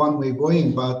might be one way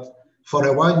going, but for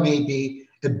a while, maybe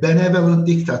a benevolent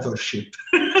dictatorship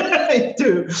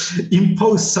to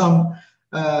impose some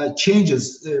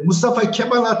changes. Mustafa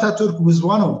Kemal Atatürk was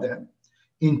one of them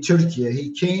in Turkey.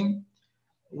 He came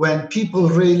when people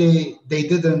really, they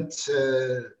didn't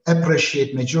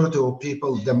appreciate, majority of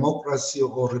people, democracy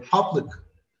or republic.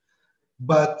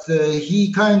 But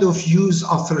he kind of used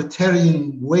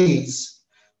authoritarian ways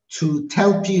to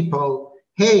tell people,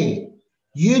 hey,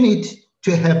 you need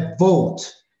to have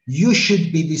vote. You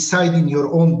should be deciding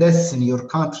your own destiny, your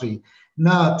country,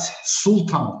 not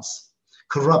sultans,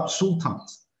 corrupt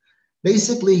sultans.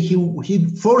 Basically, he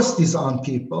forced this on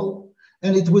people,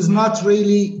 and it was not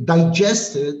really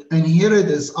digested. And here it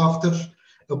is, after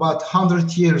about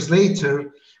 100 years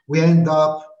later, we end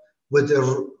up with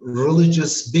a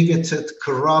religious, bigoted,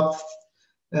 corrupt,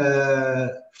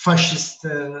 fascist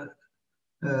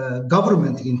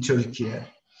government in Turkey.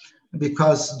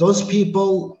 Because those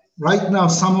people, right now,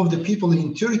 some of the people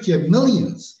in Turkey,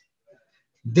 millions,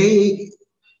 they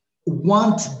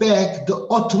want back the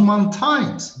Ottoman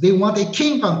times. They want a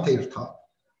king on their top.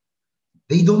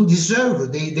 They don't deserve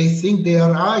it. They think they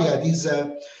are these,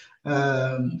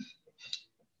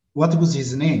 what was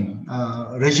his name?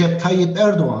 Recep Tayyip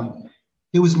Erdogan.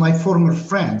 He was my former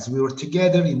friend. We were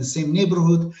together in the same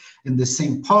neighborhood, in the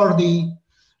same party.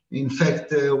 In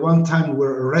fact, one time we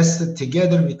were arrested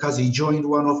together because he joined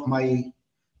one of my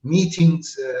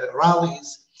meetings,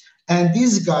 rallies. And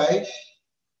this guy,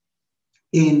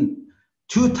 in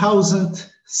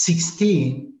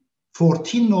 2016,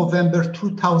 14 November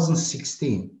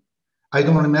 2016, I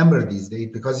don't remember this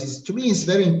date because to me it's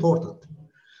very important.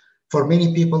 For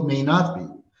many people may not be.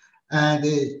 And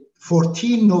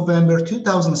 14 November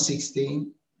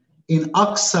 2016, in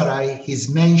Aksaray, his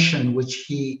mansion, which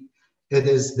it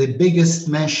is the biggest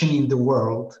mansion in the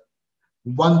world,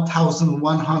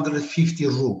 1,150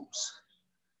 rooms.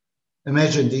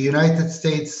 Imagine the United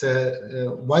States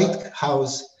White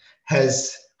House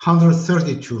has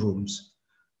 132 rooms.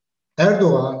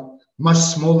 Erdogan, much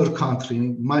smaller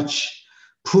country, much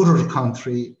poorer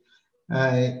country,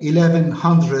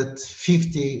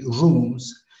 1,150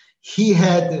 rooms.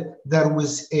 There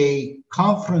was a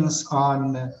conference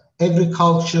on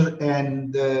agriculture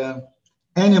and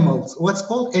animals, what's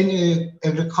called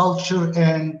agriculture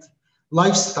and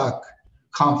livestock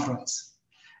conference.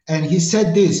 And he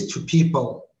said this to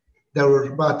people. There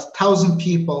were about 1,000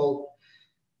 people,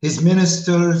 his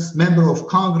ministers, member of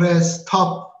Congress,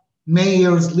 top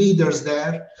mayors, leaders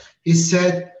there. He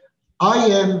said, I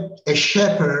am a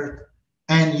shepherd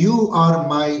and you are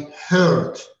my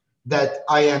herd that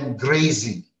I am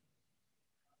grazing.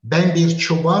 Ben bir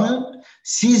çobanım,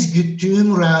 siz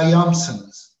güttüğüm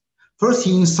rayamsınız. First,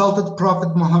 he insulted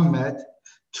Prophet Muhammad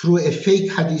through a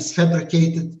fake hadith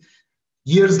fabricated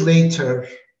years later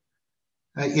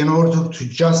in order to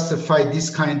justify this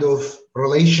kind of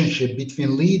relationship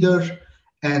between leader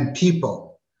and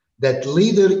people. That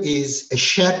leader is a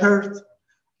shepherd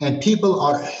and people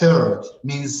are herd,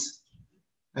 means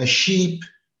a sheep,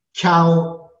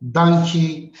 cow,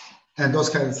 donkey, and those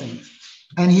kind of things.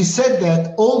 And he said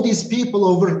that all these people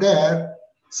over there,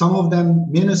 some of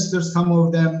them ministers, some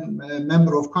of them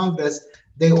member of Congress,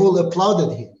 they all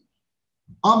applauded him.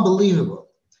 Unbelievable.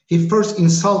 He first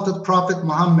insulted Prophet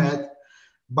Muhammad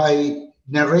by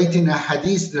narrating a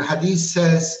hadith. The hadith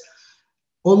says,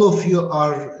 all of you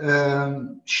are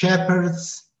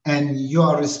shepherds and you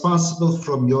are responsible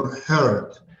from your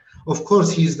herd. Of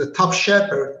course, he's the top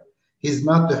shepherd. He's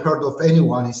not the herd of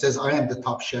anyone. He says, I am the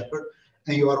top shepherd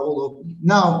and you are all of me.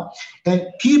 Now, and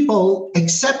people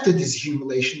accepted this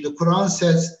humiliation. The Quran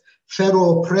says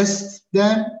Pharaoh oppressed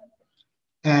them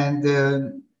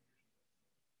and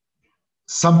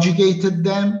subjugated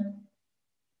them,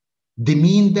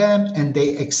 demeaned them, and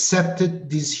they accepted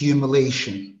this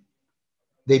humiliation.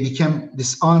 They became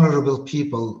dishonorable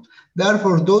people.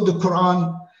 Therefore, though the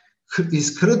Quran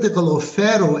is critical of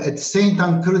Pharaoh, at the same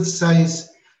time criticizes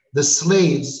the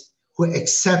slaves who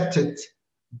accepted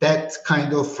that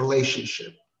kind of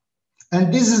relationship.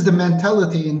 And this is the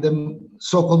mentality in the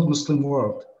so-called Muslim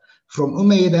world. From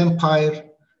Umayyad Empire,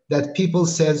 that people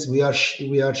says we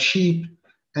are sheep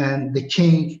and the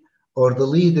king or the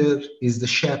leader is the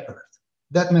shepherd.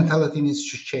 That mentality needs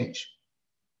to change.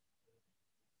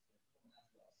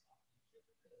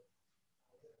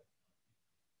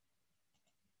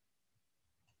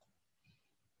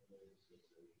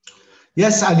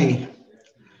 Yes, Ali.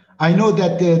 I know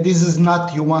that this is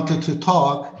not you wanted to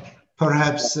talk.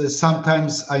 Perhaps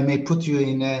sometimes I may put you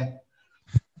in a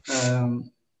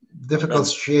difficult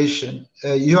situation.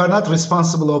 You are not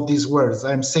responsible of these words.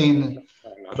 I'm saying,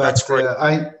 That's but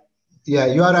great. yeah,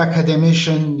 you are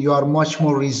academician. You are much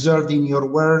more reserved in your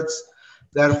words.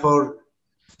 Therefore,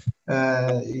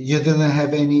 you didn't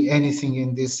have anything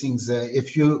in these things.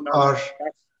 If you are,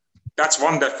 that's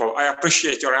wonderful. I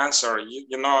appreciate your answer.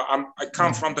 You know, I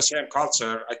come from the same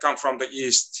culture. I come from the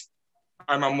East.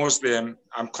 I'm a Muslim.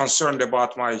 I'm concerned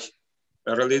about my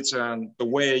religion, the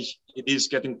way it is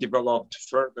getting developed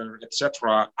further,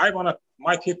 etc. I want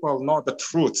my people know the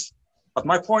truth. But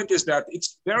my point is that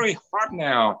it's very hard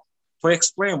now to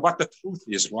explain what the truth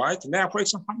is, right? Now, for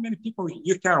example, how many people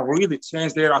you can really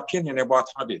change their opinion about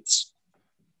habits?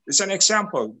 It's an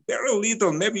example, very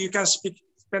little. Maybe you can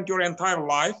spend your entire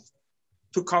life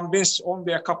to convince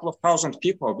only a couple of thousand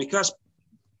people, because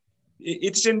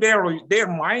it's in their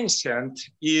mindset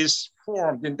is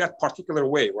formed in that particular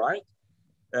way, right?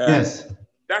 Yes.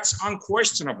 That's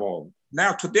unquestionable.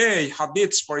 Now, today,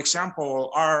 hadiths, for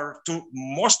example, are to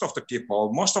most of the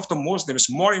people, most of the Muslims,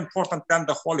 more important than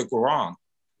the Holy Quran.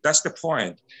 That's the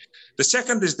point. The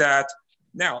second is that,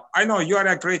 now, I know you are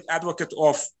a great advocate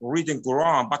of reading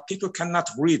Quran, but people cannot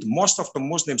read. Most of the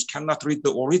Muslims cannot read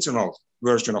the original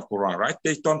version of Quran, right?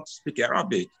 They don't speak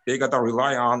Arabic. They got to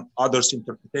rely on others'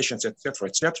 interpretations, etc.,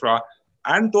 etc.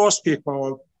 And those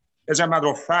people, as a matter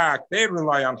of fact, they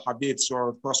rely on hadiths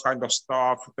or those kind of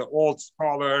stuff, the old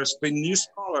scholars, the new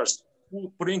scholars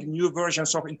who bring new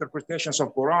versions of interpretations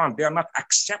of Quran. They are not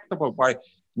acceptable by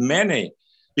many,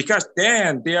 because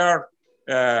then they are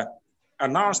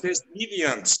announced as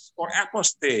deviants or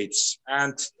apostates,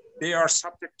 and they are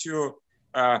subject to,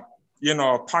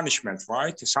 punishment,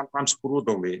 right? Sometimes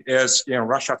brutally, as in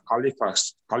Rashad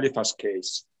Khalifa's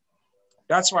case.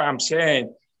 That's why I'm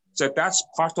saying that that's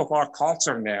part of our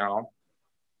culture now,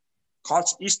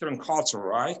 Eastern culture,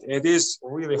 right? It is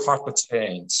really hard to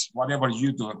change whatever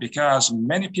you do, because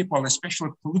many people,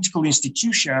 especially political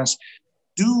institutions,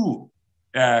 do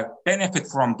benefit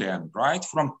from them, right?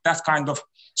 From that kind of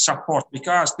support,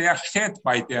 because they are fed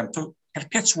by them to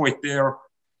perpetuate their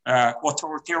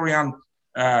authoritarian,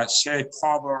 say,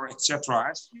 power, etc.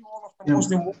 I see all of the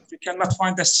Muslim world, you cannot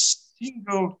find a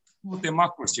single true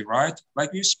democracy, right? Like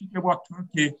you speak about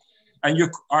Turkey, and you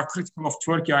are critical of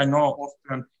Turkey, I know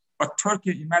often, but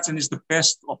Turkey, imagine, is the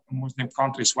best of the Muslim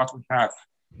countries, what we have,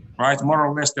 right? More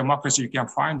or less democracy you can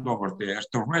find over there.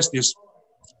 The rest is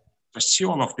just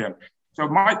all of them. So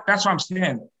that's what I'm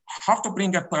saying. How to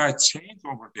bring up change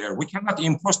over there? We cannot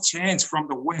impose change from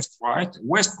the West, right?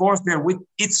 West goes there with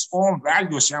its own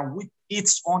values and with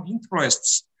its own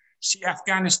interests. See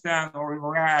Afghanistan or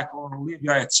Iraq or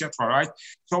Libya, etc., right?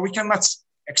 So we cannot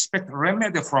expect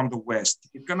remedy from the West.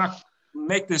 It cannot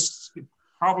make this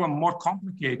problem more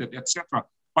complicated, etc.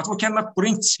 But we cannot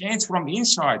bring change from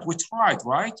inside. We tried,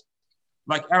 right?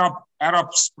 Like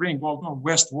Arab Spring, although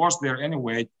West was there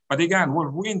anyway, but again, we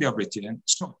ruined everything.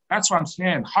 So that's what I'm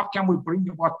saying. How can we bring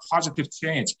about positive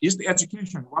change? Is the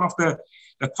education? One of the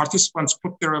participants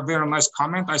put there a very nice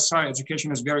comment. I saw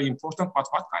education is very important, but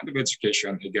what kind of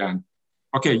education again?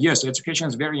 Okay, yes, education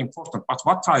is very important, but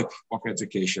what type of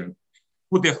education?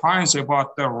 Who defines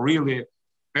about the really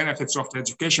benefits of the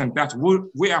education that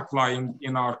we apply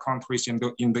in our countries in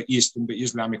the East, in the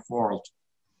Islamic world?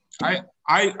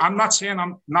 I'm not saying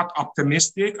I'm not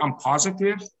optimistic, I'm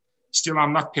positive. Still,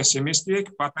 I'm not pessimistic,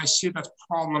 but I see that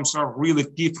problems are really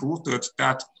deep-rooted,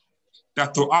 that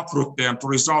to uproot them, to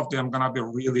resolve them, gonna be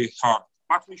really hard.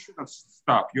 But we shouldn't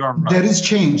stop. You are right. There is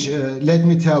change. Let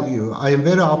me tell you, I am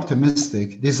very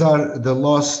optimistic. These are the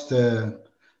last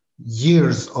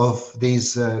years of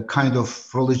this kind of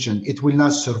religion. It will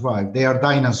not survive. They are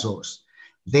dinosaurs.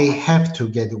 They have to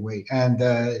get away. And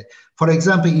for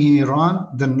example, in Iran,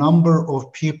 the number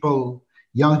of people,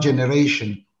 young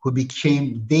generation, who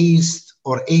became deists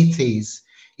or atheists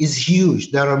is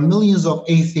huge. There are millions of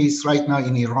atheists right now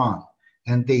in Iran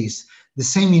and deists. The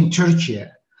same in Turkey.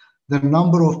 The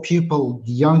number of people,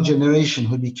 the young generation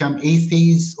who become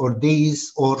atheists or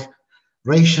deists or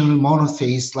rational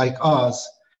monotheists like us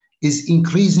is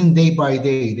increasing day by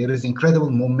day. There is incredible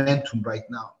momentum right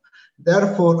now.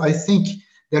 Therefore, I think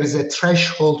there is a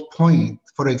threshold point.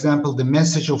 For example, the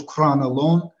message of Quran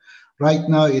alone, right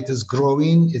now it is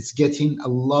growing. It's getting a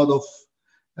lot of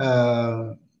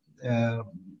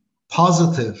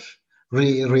positive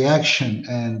reaction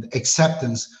and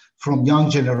acceptance from young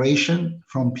generation,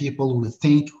 from people who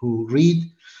think, who read,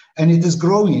 and it is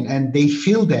growing. And they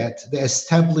feel that the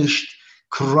established,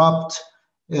 corrupt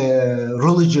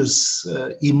religious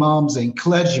imams and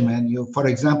clergymen. For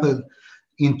example,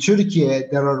 in Turkey,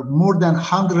 there are more than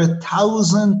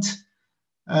 100,000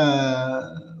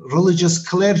 religious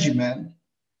clergymen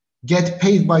get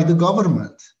paid by the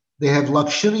government. They have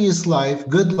luxurious life,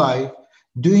 good life,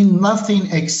 doing nothing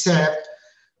except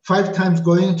 5 times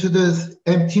going to the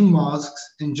empty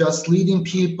mosques and just leading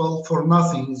people for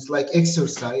nothing. It's like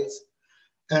exercise.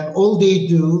 And all they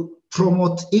do,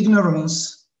 promote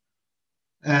ignorance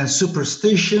and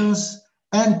superstitions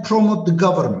and promote the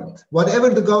government.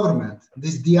 Whatever the government,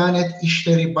 this Diyanet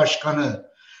İşleri Başkanı,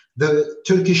 the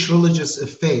Turkish religious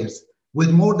affairs,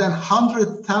 with more than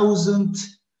 100,000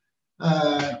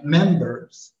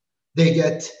 members, they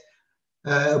get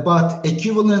about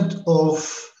equivalent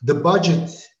of the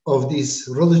budget of this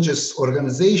religious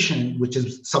organization, which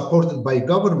is supported by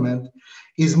government,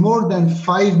 is more than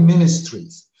 5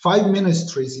 ministries. 5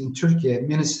 ministries in Turkey,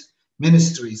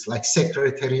 ministries like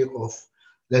Secretary of,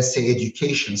 let's say,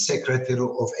 Education, Secretary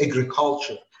of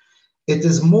Agriculture. It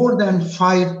is more than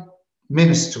 5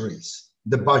 ministries,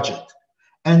 the budget.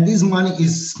 And this money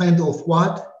is spent of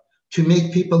what? To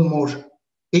make people more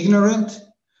ignorant,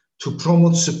 to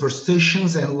promote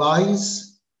superstitions and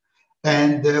lies,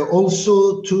 and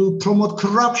also to promote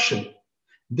corruption.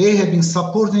 They have been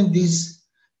supporting this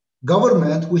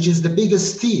government, which is the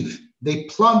biggest thief. They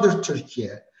plundered Turkey.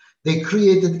 They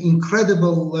created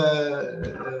incredible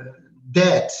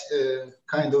debt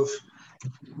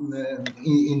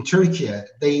in Turkey.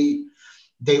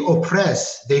 They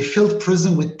oppress, they filled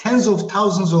prison with tens of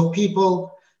thousands of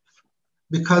people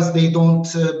because they don't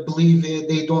believe it,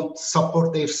 they don't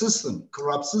support their system,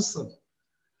 corrupt system,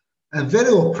 and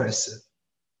very oppressive.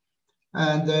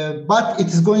 And but it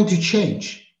is going to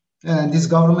change, and this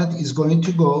government is going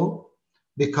to go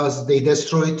because they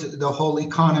destroyed the whole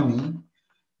economy.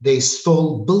 They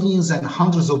stole billions and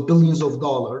hundreds of billions of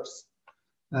dollars,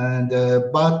 and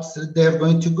but they're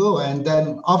going to go, and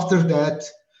then after that,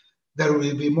 there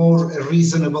will be more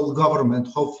reasonable government.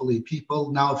 Hopefully,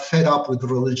 people now fed up with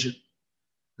religion.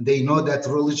 They know that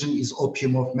religion is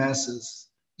opium of masses.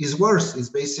 Is worse. Is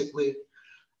basically.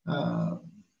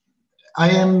 I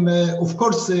am, of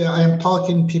course, I am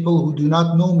talking. People who do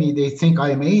not know me, they think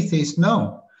I am atheist.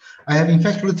 No, I have in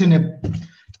fact written a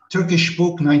Turkish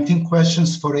book, 19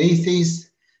 questions for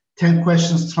atheists, 10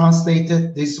 questions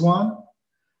translated. This one,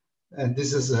 and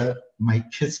this is my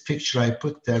kid's picture I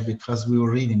put there because we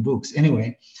were reading books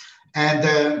anyway.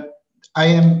 And I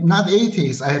am not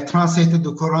atheist. I have translated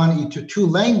the Quran into 2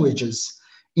 languages: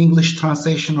 English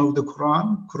translation of the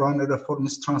Quran, Quran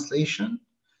Reformist translation.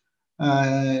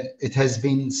 It has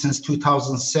been since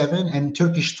 2007, and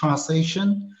Turkish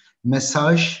translation,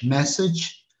 message,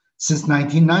 since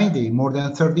 1990, more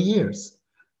than 30 years.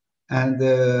 And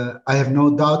I have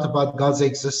no doubt about God's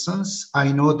existence.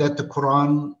 I know that the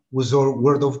Quran was the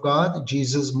word of God.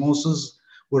 Jesus, Moses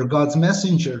were God's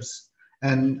messengers.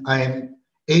 And I am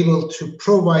able to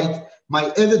provide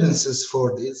my evidences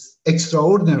for this,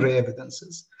 extraordinary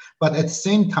evidences. But at the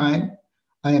same time,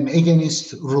 I am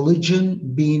against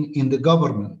religion being in the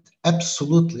government,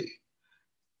 absolutely.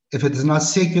 If it is not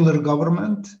secular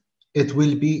government, it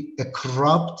will be a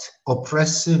corrupt,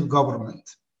 oppressive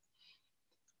government.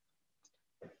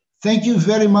 Thank you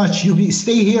very much.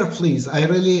 Stay here, please.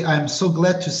 I'm so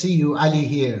glad to see you, Ali,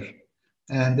 here.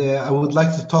 And I would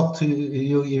like to talk to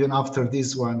you even after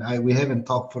this one. We haven't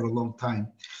talked for a long time.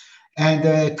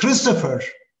 And Christopher,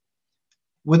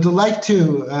 would you like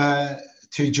to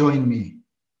join me?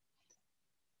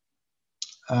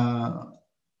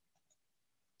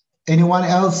 Anyone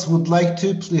else would like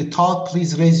to talk?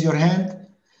 Please raise your hand.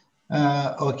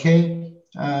 Okay.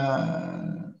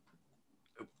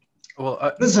 Well,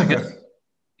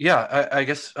 I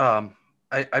guess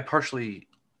I partially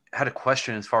had a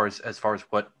question as far as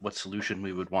what solution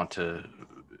we would want to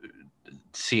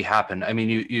see happen. I mean,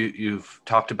 you've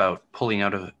talked about pulling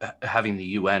out of having the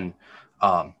UN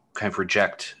kind of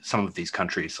reject some of these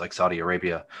countries like Saudi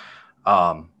Arabia.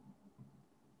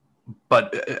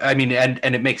 But I mean,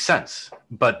 and it makes sense.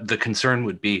 But the concern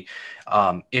would be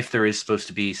if there is supposed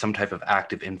to be some type of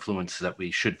active influence that we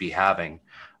should be having.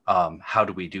 How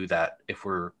do we do that if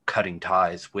we're cutting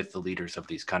ties with the leaders of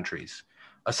these countries,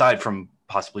 aside from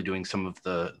possibly doing some of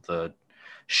the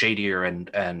shadier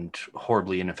and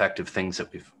horribly ineffective things that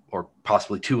or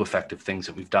possibly too effective things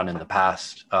that we've done in the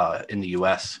past in the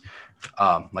U.S.,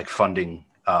 like funding,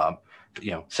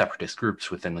 separatist groups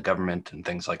within the government and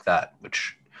things like that,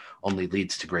 which only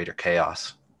leads to greater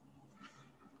chaos.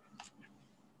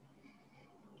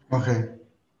 Okay.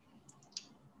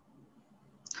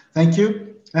 Thank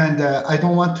you. And I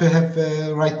don't want to have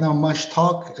right now much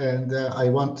talk, and I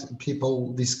want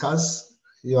people discuss.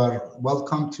 You are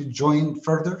welcome to join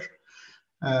further,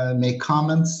 make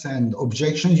comments and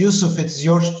objections. Yusuf, it's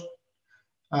yours.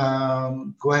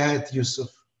 Go ahead, Yusuf.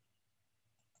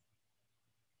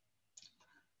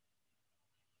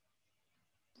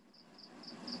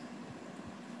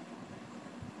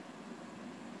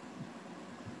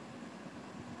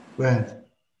 Go ahead.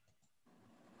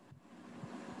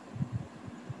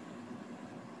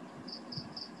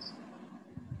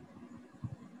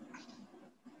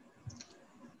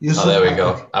 Yusuf, there we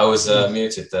go. I was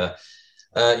muted there.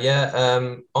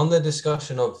 On the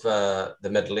discussion of the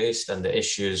Middle East and the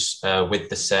issues with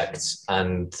the sects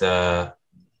and the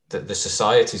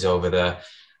societies over there,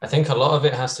 I think a lot of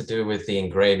it has to do with the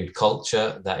ingrained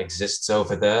culture that exists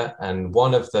over there. And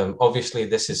one of them, obviously,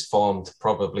 this is formed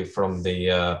probably from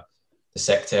the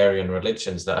sectarian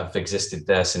religions that have existed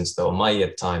there since the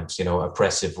Umayyad times, you know,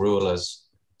 oppressive rulers,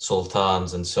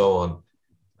 sultans, and so on,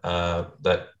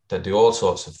 that do all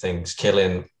sorts of things,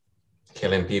 killing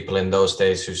people in those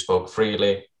days who spoke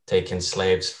freely, taking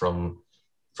slaves from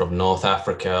North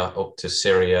Africa up to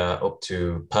Syria, up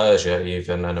to Persia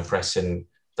even, and oppressing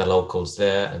the locals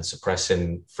there and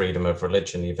suppressing freedom of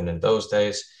religion even in those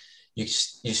days. You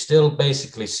still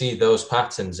basically see those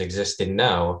patterns existing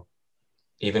now,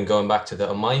 even going back to the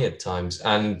Umayyad times.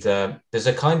 And there's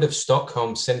a kind of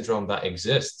Stockholm syndrome that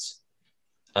exists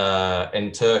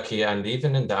in Turkey and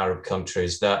even in the Arab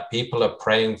countries, that people are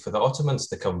praying for the Ottomans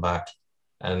to come back.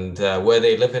 And were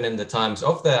they living in the times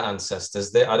of their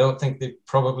ancestors, I don't think they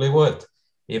probably would.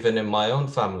 Even in my own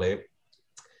family,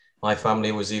 my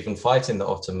family was even fighting the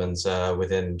Ottomans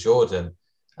within Jordan,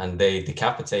 and they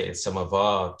decapitated some of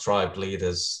our tribe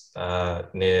leaders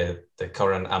near the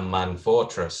current Amman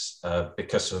fortress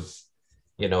because of,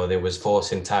 you know, there was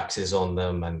forcing taxes on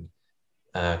them and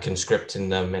conscripting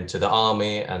them into the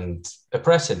army and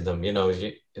oppressing them. You know,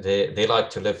 they like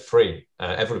to live free.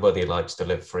 Everybody likes to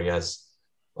live free, as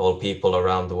all people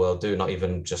around the world do, not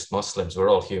even just Muslims. We're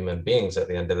all human beings at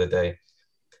the end of the day.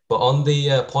 But on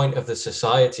the point of the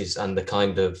societies and the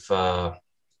kind of,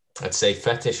 I'd say,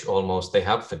 fetish almost they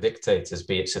have for dictators,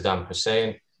 be it Saddam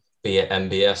Hussein, be it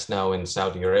MBS now in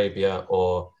Saudi Arabia,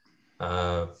 or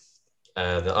the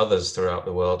others throughout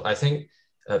the world, I think,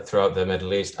 throughout the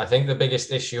Middle East, I think the biggest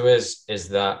issue is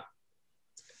that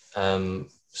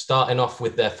starting off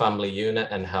with their family unit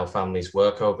and how families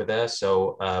work over there.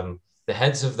 So the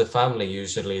heads of the family,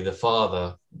 usually the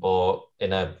father, or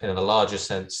in a larger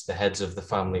sense, the heads of the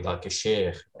family, like a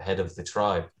sheikh, head of the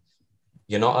tribe,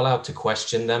 you're not allowed to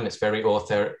question them. It's very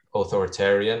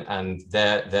authoritarian, and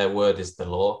their word is the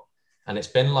law. And it's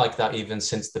been like that even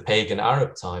since the pagan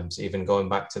Arab times, even going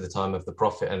back to the time of the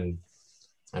Prophet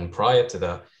and prior to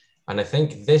that. And I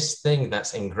think this thing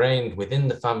that's ingrained within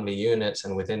the family units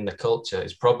and within the culture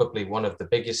is probably one of the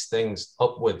biggest things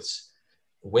upwards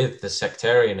with the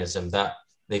sectarianism, that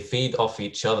they feed off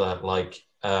each other. Like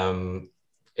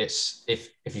it's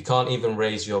if you can't even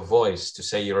raise your voice to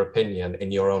say your opinion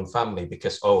in your own family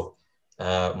because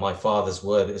my father's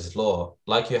word is law,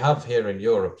 like you have here in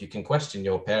Europe, you can question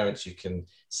your parents, you can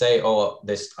say, oh,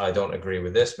 this, I don't agree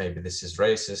with this, maybe this is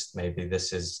racist, maybe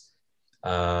this is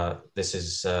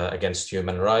against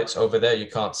human rights. Over there you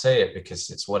can't say it because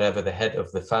it's whatever the head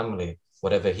of the family,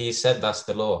 whatever he said, that's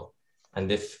the law. And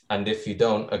if you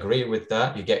don't agree with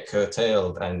that, you get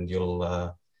curtailed, and you'll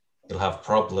have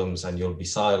problems, and you'll be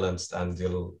silenced, and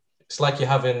it's like you're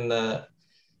having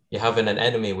an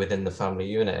enemy within the family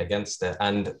unit against it.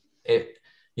 And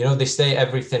they say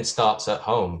everything starts at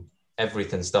home.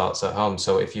 Everything starts at home.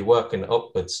 So if you're working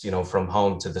upwards, from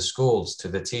home to the schools, to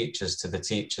the teachers, to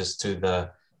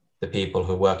the people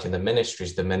who work in the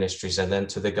ministries, and then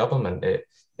to the government, it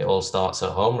all starts at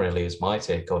home, really, is my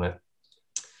take on it.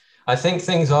 I think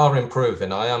things are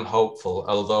improving. I am hopeful,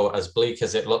 although as bleak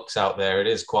as it looks out there, it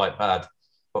is quite bad.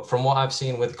 But from what I've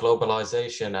seen with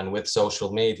globalization and with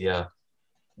social media,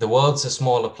 the world's a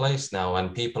smaller place now,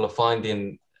 and people are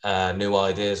finding new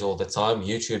ideas all the time.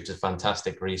 YouTube's a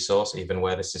fantastic resource, even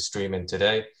where this is streaming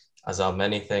today, as are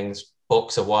many things.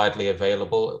 Books are widely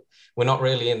available. We're not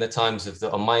really in the times of the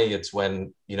Umayyads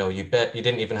when, you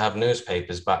didn't even have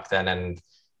newspapers back then, and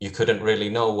you couldn't really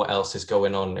know what else is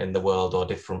going on in the world, or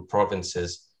different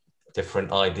provinces,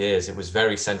 different ideas. It was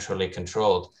very centrally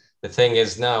controlled. The thing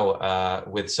is now,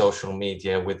 with social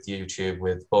media, with YouTube,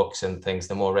 with books and things,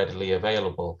 they're more readily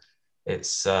available.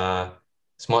 It's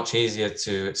much easier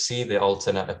to see the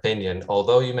alternate opinion.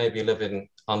 Although you may be living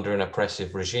under an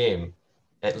oppressive regime,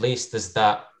 at least there's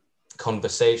that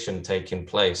conversation taking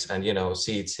place, and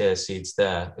seeds here, seeds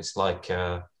there. It's like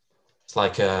a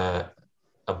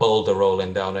a boulder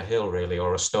rolling down a hill, really,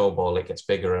 or a snowball. It gets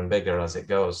bigger and bigger as it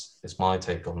goes. It's my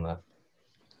take on that.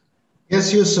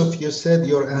 Yes, Yusuf, you said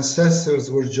your ancestors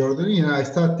were Jordanian. I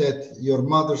thought that your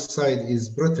mother's side is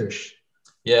British.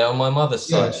 Yeah, on my mother's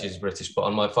side, she's British, but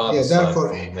on my father's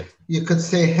side, you could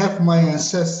say half my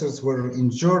ancestors were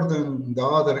in Jordan, the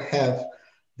other half,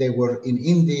 they were in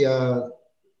India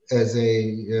as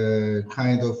a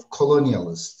kind of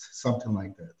colonialist, something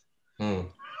like that.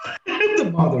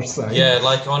 The mother's side. Yeah,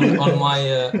 like on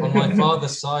my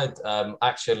father's side,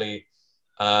 actually,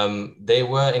 they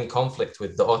were in conflict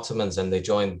with the Ottomans, and they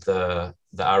joined the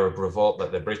Arab revolt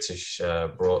that the British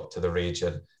brought to the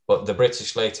region. But the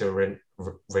British later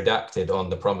redacted on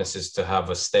the promises to have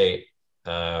a state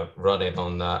running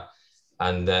on that.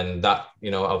 And then that,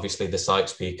 obviously the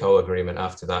Sykes-Picot agreement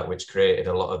after that, which created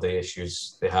a lot of the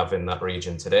issues they have in that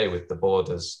region today with the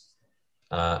borders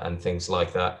and things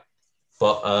like that.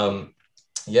 But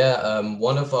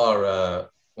one of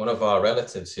our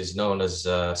relatives is known as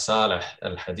Saleh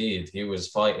al-Hadid. He was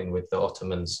fighting with the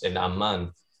Ottomans in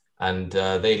Amman, and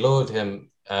they lured him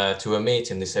to a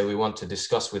meeting. They say, we want to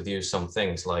discuss with you some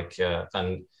things, like,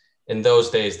 and in those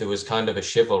days there was kind of a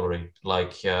chivalry,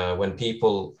 like when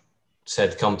people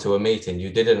said come to a meeting, you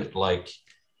didn't like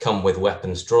come with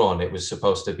weapons drawn. It was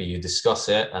supposed to be you discuss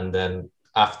it, and then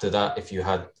after that, if you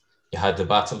had the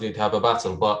battle, you'd have a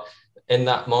battle. But in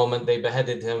that moment they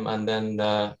beheaded him, and then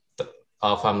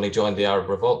our family joined the Arab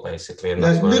revolt, basically. And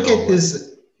that's look at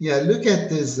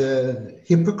this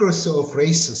hypocrisy of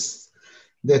racists.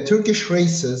 The Turkish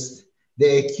racists,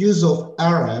 they accuse of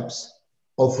Arabs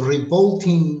of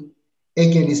revolting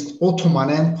against Ottoman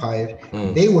Empire.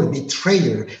 They were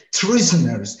betrayers,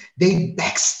 treasoners. They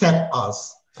backstab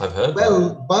us. I've heard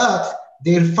that. But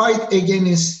their fight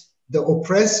against the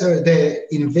oppressor, the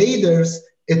invaders,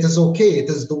 it is okay. It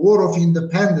is the war of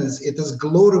independence. It is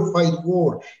glorified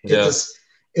war. Yeah.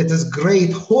 It is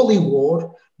great holy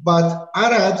war. But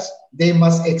Arabs, they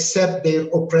must accept their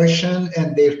oppression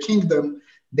and their kingdom.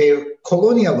 Their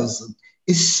colonialism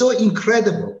is so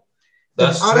incredible.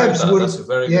 That's Arabs true. That's a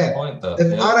very good point.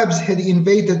 If Arabs had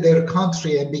invaded their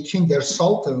country and became their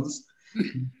sultans,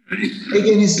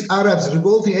 against Arabs,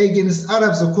 revolting against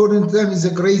Arabs, according to them, is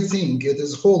a great thing. It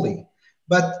is holy.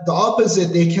 But the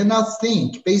opposite, they cannot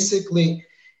think. Basically,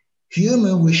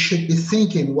 human, we should be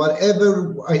thinking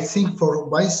whatever I think for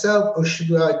myself, or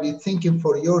should I be thinking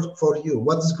for you?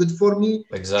 What is good for me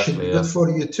should be good for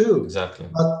you too. Exactly.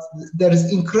 But there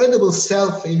is incredible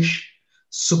selfish,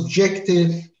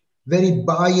 subjective, very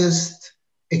biased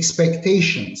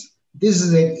expectations. This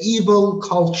is an evil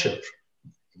culture.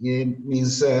 It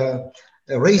means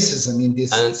racism in this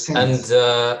sense. And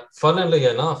funnily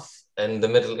enough, in the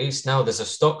Middle East now, there's a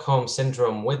Stockholm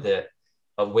syndrome with it.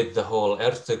 With the whole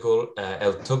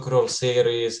Ertugrul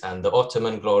series and the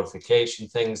Ottoman glorification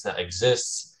things that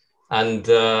exists. And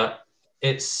I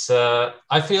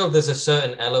feel there's a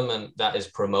certain element that is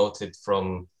promoted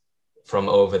from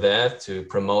over there to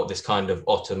promote this kind of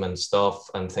Ottoman stuff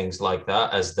and things like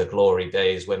that as the glory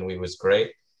days when we was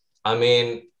great. I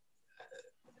mean,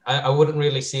 I wouldn't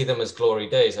really see them as glory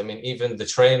days. I mean, even the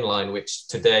train line, which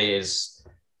today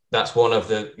that's one of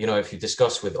the, if you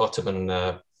discuss with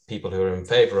Ottoman people who are in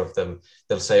favor of them,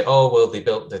 they'll say, oh, well, they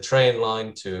built the train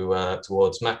line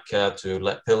towards Mecca to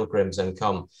let pilgrims and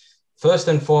come. First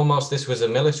and foremost, this was a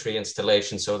military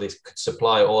installation, so they could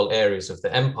supply all areas of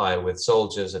the empire with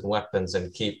soldiers and weapons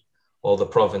and keep all the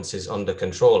provinces under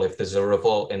control. If there's a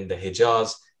revolt in the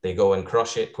Hijaz, they go and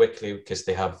crush it quickly because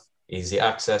they have easy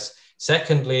access.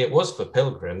 Secondly, it was for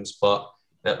pilgrims, but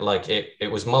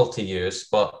it was multi-use,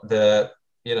 but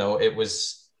it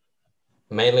was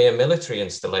mainly a military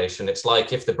installation. It's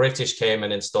like if the British came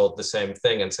and installed the same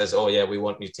thing and says, oh yeah, we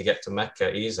want you to get to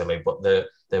Mecca easily, but they're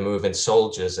moving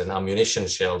soldiers and ammunition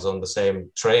shells on the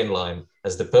same train line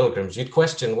as the pilgrims, you'd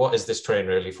question, what is this train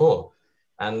really for?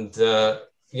 And,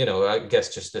 I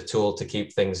guess just a tool to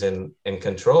keep things in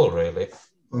control, really.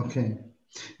 Okay.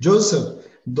 Joseph,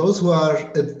 those who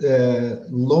are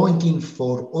longing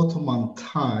for Ottoman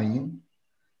time,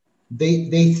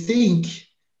 they think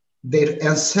their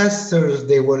ancestors,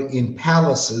 they were in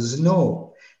palaces.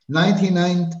 No, more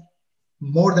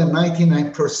than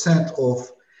 99%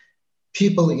 of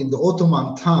people in the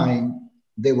Ottoman time,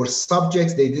 they were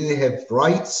subjects, they didn't have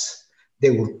rights,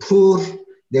 they were poor,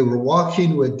 they were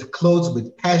walking with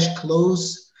patched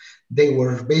clothes, they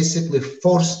were basically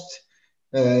forced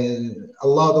a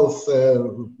lot of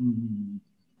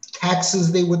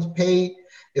taxes they would pay.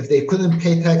 If they couldn't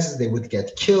pay taxes, they would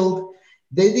get killed.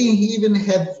 They didn't even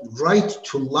have right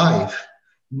to life,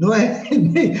 no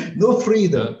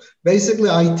freedom. Basically,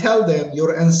 I tell them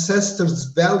your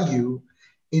ancestors' value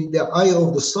in the eye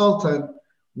of the Sultan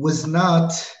was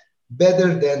not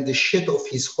better than the shit of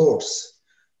his horse.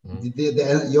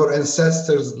 Your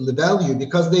ancestors value,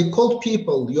 because they called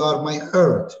people, you are my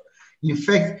herd. In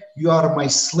fact, you are my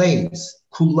slaves,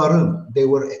 kullarım. They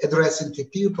were addressing to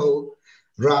people,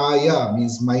 raya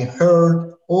means my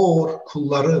herd, or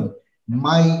kullarım,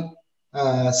 my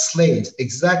slaves,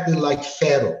 exactly like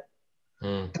Pharaoh.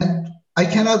 And I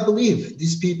cannot believe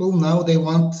these people now, they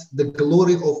want the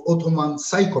glory of Ottoman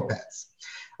psychopaths.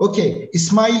 Okay,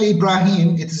 Ismail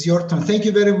Ibrahim, it is your turn. Thank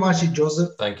you very much,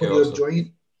 Joseph, for your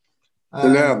join.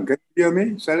 Salam, can you hear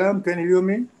me? Salam, can you hear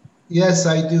me? Yes,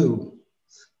 I do.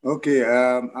 Okay,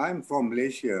 I'm from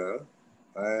Malaysia.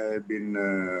 I've been,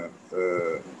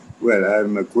 well,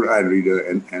 I'm a Quran reader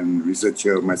and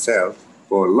researcher myself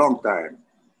for a long time.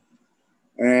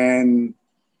 And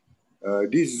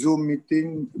this Zoom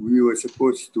meeting, we were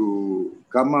supposed to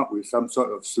come up with some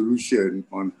sort of solution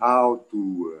on how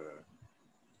to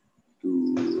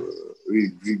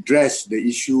redress the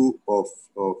issue of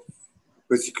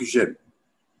persecution.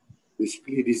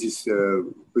 Basically, this is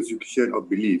persecution of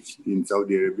beliefs in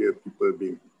Saudi Arabia, people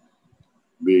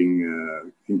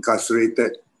being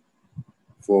incarcerated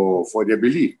for their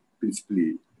belief,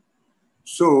 principally.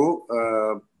 So,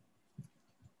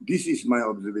 this is my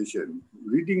observation.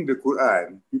 Reading the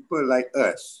Quran, people like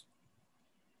us,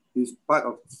 is part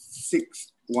of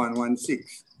 6116,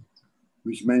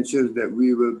 which mentions that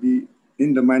we will be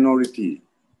in the minority.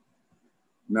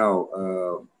 Now,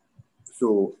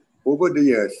 so over the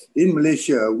years, in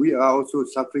Malaysia, we are also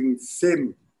suffering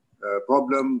same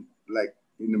problem like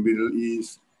in the Middle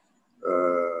East,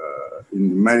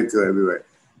 in America, everywhere.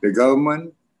 The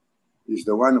government is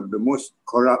the one of the most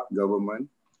corrupt government,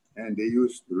 and they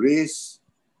use race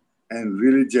and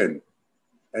religion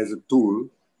as a tool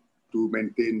to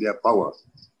maintain their power.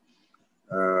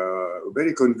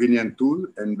 Very convenient tool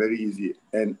and very easy.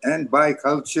 And by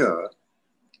culture,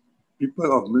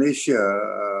 people of Malaysia,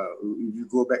 if you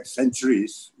go back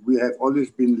centuries, we have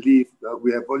always been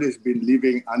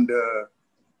living under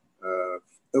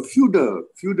a feudal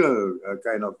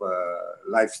kind of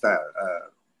lifestyle,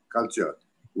 culture,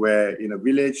 where in a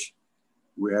village,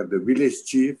 we have the village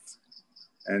chief,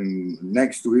 and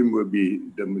next to him will be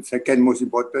the second most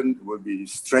important will be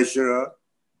his treasurer,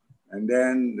 and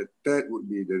then the third would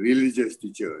be the religious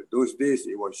teacher. Those days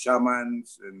it was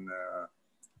shamans,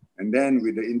 and then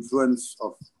with the influence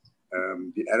of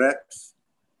the Arabs,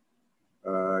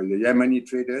 the Yemeni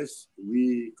traders,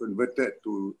 we converted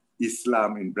to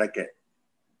Islam in bracket,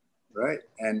 right?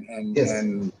 And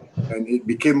it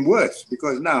became worse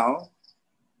because now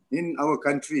in our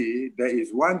country, there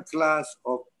is one class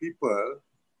of people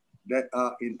that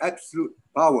are in absolute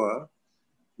power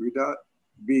without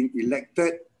being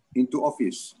elected into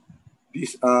office.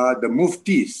 These are the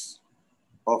muftis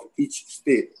of each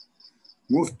state.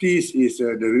 Muftis is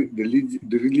the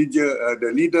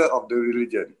leader of the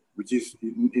religion, which is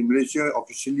in Malaysia,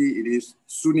 officially it is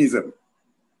Sunnism,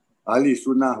 Ahli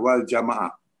Sunnah wal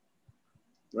Jama'ah,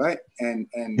 right? And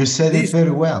you said it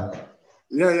very well.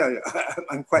 Yeah.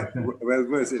 I'm quite well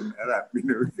versed in Arab. You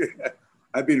know,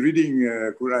 I've been reading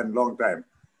Quran long time,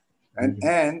 and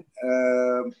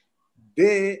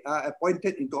they are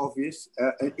appointed into office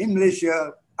in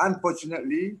Malaysia.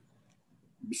 Unfortunately,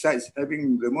 besides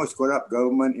having the most corrupt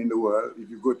government in the world, if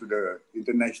you go to the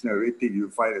international rating, you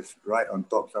find us right on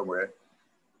top somewhere.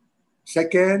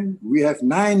 Second, we have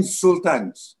 9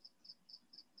 sultans.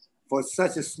 For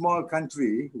such a small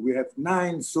country, we have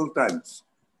 9 sultans.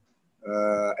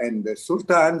 And the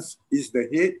sultans is the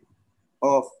head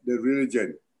of the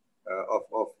religion, of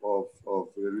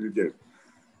the religion.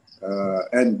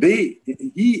 And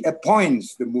he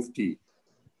appoints the mufti.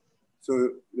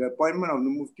 So the appointment of the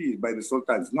mufti is by the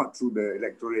sultans, not through the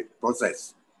electorate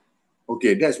process.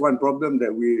 Okay, that's one problem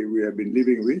that we have been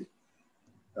living with.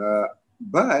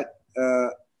 But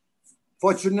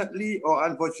fortunately or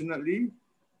unfortunately,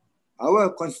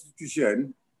 our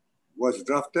constitution was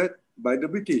drafted by the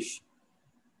British.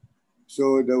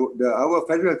 So our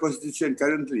federal constitution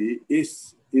currently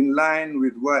is in line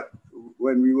with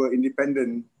when we were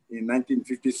independent in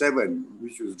 1957,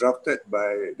 which was drafted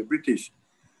by the British.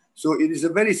 So it is a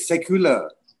very secular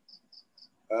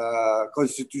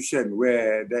constitution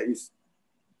where there is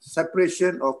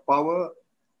separation of power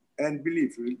and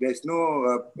belief. There's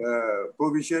no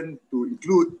provision to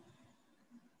include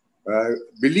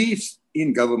beliefs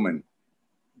in government.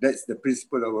 That's the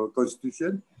principle of our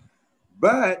constitution.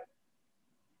 But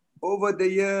over the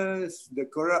years, the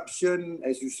corruption,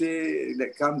 as you say,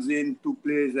 that comes into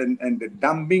place and the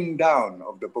dumbing down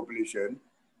of the population,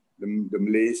 the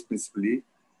Malays principally,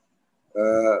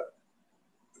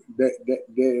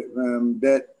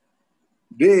 that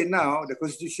they now, the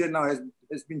constitution now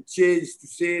has been changed to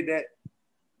say that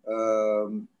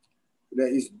there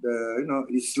is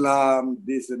Islam,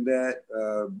 this and that,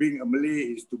 being a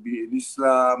Malay is to be in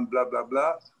Islam, blah, blah,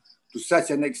 blah, to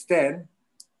such an extent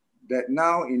that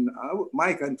now in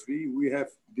my country, we have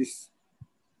this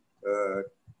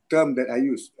term that I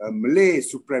use, Malay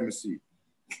supremacy,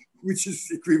 which is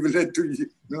equivalent to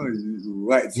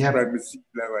white supremacy.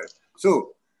 Yep.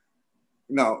 So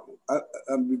now,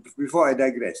 before I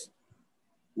digress,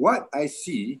 what I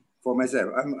see for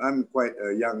myself, I'm quite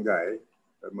a young guy,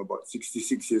 I'm about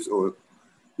 66 years old,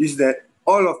 is that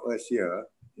all of us here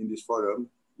in this forum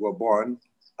were born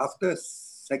after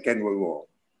Second World War.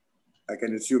 I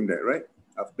can assume that, right?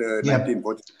 After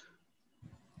 1940.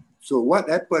 So what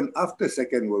happened after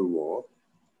Second World War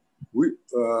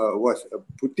was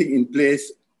putting in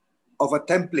place of a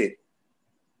template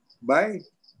by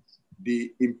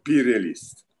the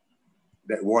imperialists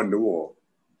that won the war.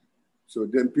 So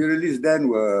the imperialists then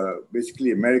were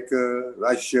basically America,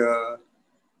 Russia,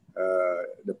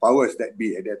 the powers that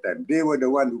be at that time. They were the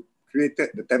one who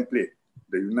created the template,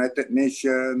 the United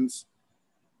Nations,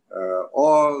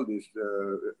 all this,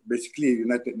 basically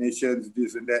United Nations,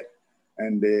 this and that.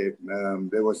 And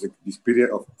there was this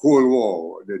period of Cold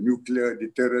War, the nuclear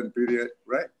deterrent period,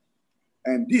 right?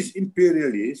 And these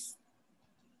imperialists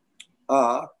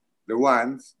are the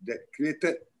ones that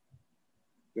created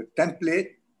the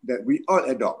template that we all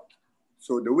adopt.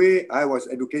 So the way I was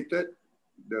educated,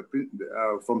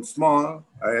 from small,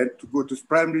 I had to go to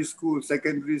primary school,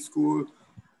 secondary school,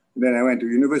 then I went to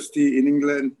university in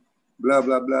England, blah,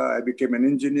 blah, blah. I became an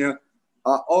engineer,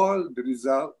 are all the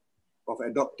result of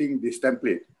adopting this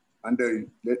template under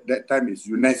that time is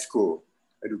UNESCO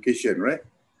education, right?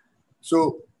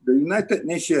 So the United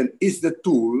Nations is the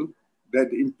tool that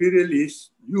the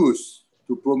imperialists use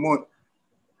to promote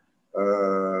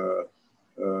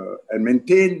and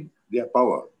maintain their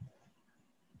power.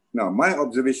 Now, my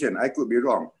observation, I could be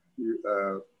wrong.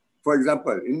 For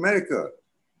example, in America,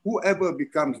 whoever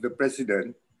becomes the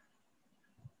president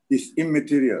is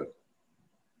immaterial.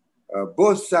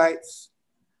 Both sides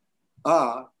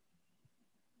are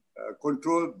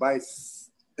controlled by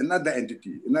another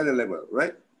entity, another level,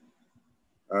 right?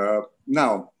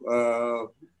 Now,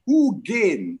 who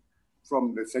gained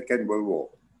from the Second World War?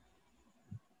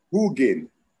 Who gained?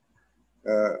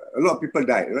 A lot of people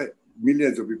died, right?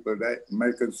 Millions of people died.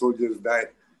 American soldiers died.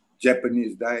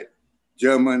 Japanese died.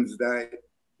 Germans died.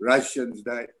 Russians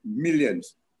died.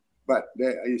 Millions. But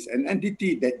there is an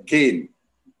entity that gained.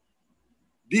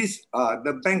 These are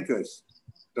the bankers,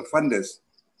 the funders.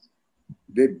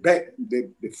 They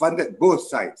funded both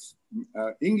sides.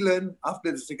 England,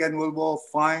 after the Second World War,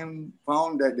 found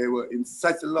that they were in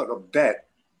such a lot of debt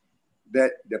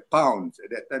that the pounds, at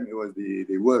that time it was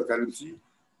the world currency,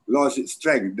 lost its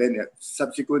strength. Then it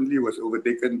subsequently was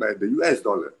overtaken by the US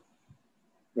dollar,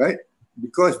 right?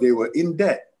 Because they were in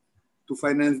debt to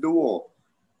finance the war.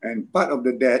 And part of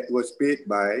the debt was paid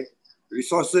by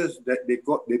resources that they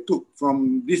took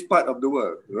from this part of the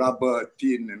world, rubber,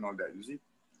 tin, and all that, you see?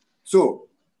 So,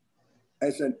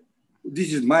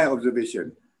 this is my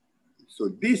observation. So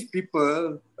these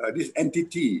people, this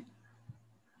entity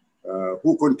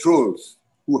who controls,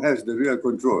 who has the real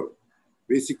control,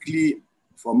 basically,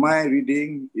 for my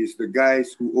reading, is the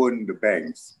guys who own the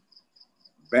banks,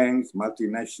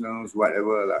 multinationals,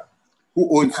 whatever, who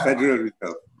owns Federal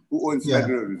Reserve,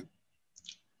 Federal Reserve.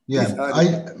 Yeah,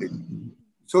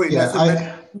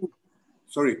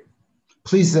 sorry.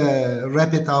 Please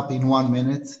wrap it up in 1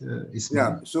 minute,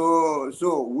 Ismail. Yeah,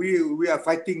 so we are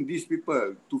fighting these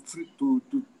people to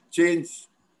change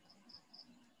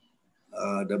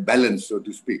the balance, so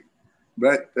to speak.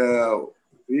 But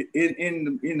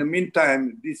in the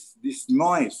meantime, this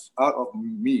noise out of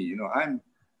me, I'm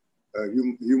a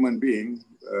human being.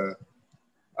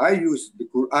 I use the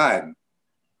Quran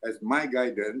as my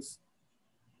guidance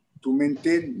to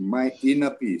maintain my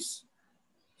inner peace,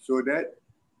 so that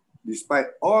despite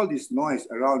all this noise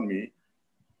around me,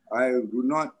 I do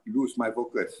not lose my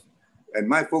focus. And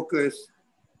my focus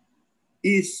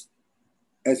is,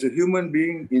 as a human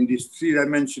being in this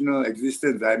three-dimensional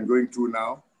existence I'm going through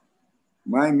now,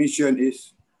 my mission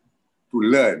is to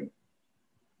learn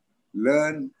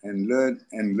and learn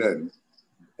and learn,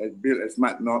 and build as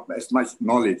much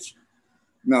knowledge.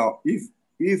 Now,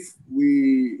 if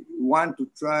we want to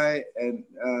try and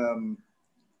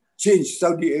change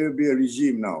Saudi Arabia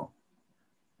regime now,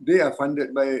 they are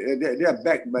funded by, they are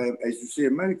backed by, as you say,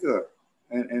 America,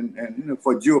 and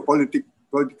for geopolitical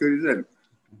reasons.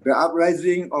 The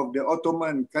uprising of the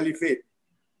Ottoman Caliphate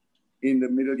in the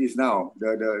Middle East now,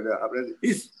 the uprising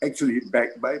is actually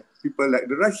backed by people like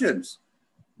the Russians,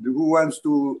 who wants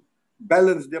to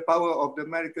balance the power of the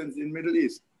Americans in Middle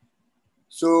East.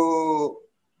 So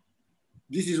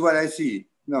this is what I see.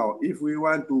 Now, if we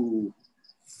want to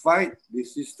fight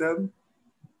this system,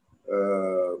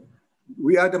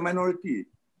 we are the minority,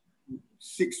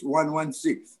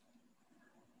 6116.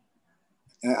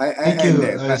 Thank you,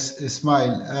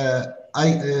 Ismail.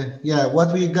 Yeah,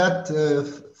 what we got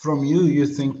from you, you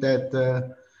think that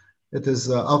it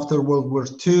is after World War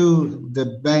II,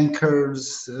 the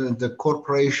bankers, the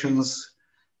corporations,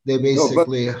 they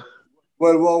basically... No,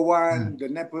 World War I, the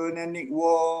Napoleonic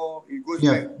War, it goes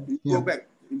back. Go back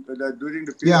into during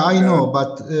the period. Yeah, I know,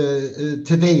 but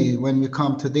today, when we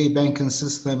come today, banking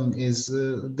system is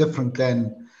different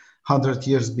than 100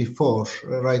 years before.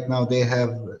 Right now, they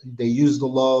use the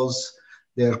laws.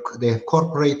 They have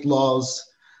corporate laws.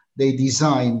 They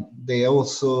design. They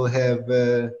also have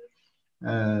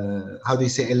how do you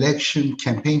say, election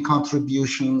campaign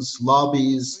contributions,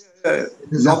 lobbies.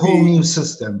 It's a whole new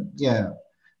system. Yeah.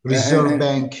 Reserve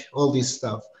Bank, all this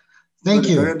stuff. Thank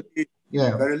you.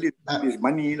 Currently is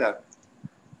money.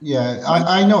 Yeah,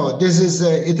 I know this is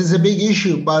it is a big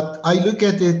issue, but I look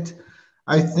at it,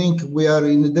 I think we are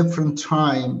in a different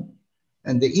time,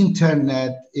 and the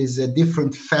internet is a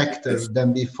different factor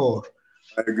than before.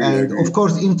 I agree, and of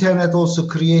course, internet also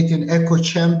creating echo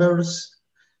chambers.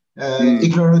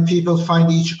 Ignorant people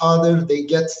find each other, they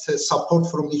get support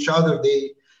from each other.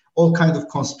 All kind of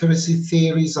conspiracy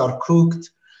theories are cooked.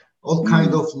 All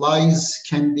kind of lies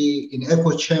can be in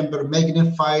echo chamber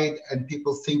magnified, and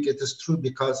people think it is true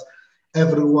because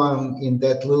everyone in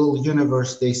that little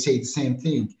universe, they say the same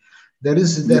thing. There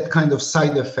is that kind of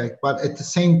side effect, but at the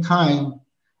same time,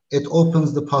 it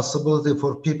opens the possibility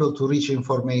for people to reach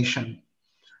information.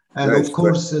 And of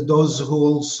course, those who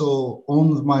also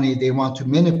own money, they want to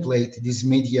manipulate this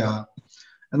media.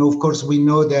 And of course, we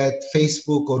know that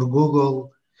Facebook or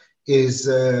Google is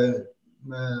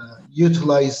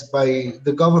utilized by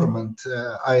the government.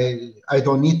 I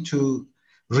don't need to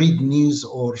read news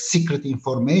or secret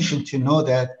information to know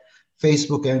that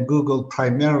Facebook and Google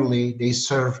primarily, they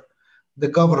serve the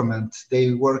government.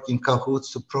 They work in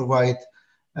cahoots to provide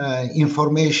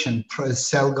information,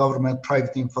 sell government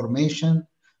private information,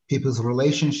 people's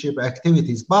relationship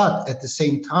activities. But at the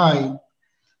same time,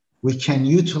 we can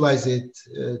utilize it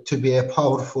to be a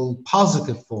powerful,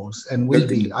 positive force, and will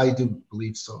be. I do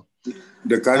believe so.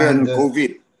 The current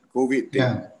COVID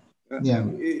thing.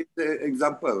 It's an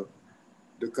example.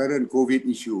 The current COVID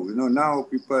issue. You know, now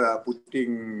people are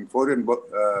putting foreign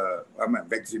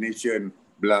vaccination,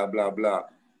 blah blah blah.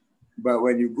 But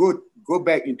when you go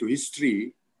back into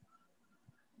history,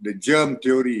 the germ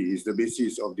theory is the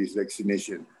basis of this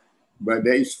vaccination. But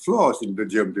there is flaws in the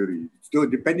germ theory. So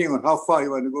depending on how far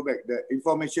you want to go back, the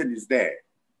information is there,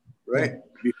 right?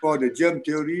 Before the germ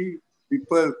theory,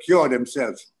 people cure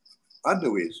themselves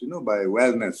other ways, you know, by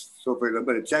wellness. So for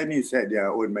example, the Chinese had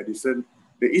their own medicine,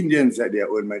 the Indians had their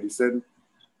own medicine,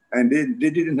 and they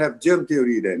didn't have germ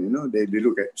theory then, you know, they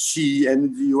look at chi,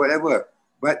 energy, whatever,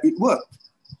 but it worked.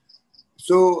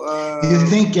 So you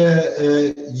think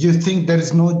there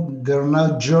are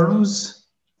no germs?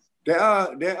 There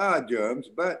are germs,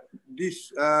 but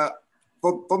this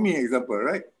for me example,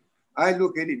 right? I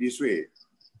look at it this way: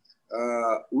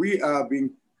 we are being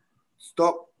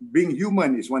stopped. Being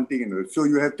human is one thing, you know. So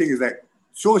you have things like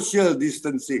social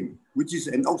distancing, which is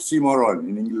an oxymoron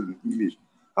in English.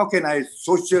 How can I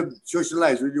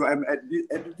socialize with you? I'm at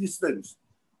a distance.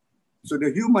 So the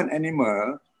human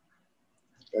animal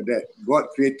that God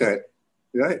created,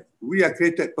 right? We are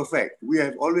created perfect. We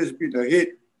have always been ahead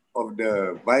of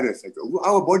the virus.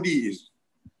 Our body is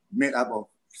made up of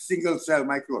single cell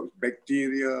microbes,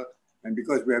 bacteria, and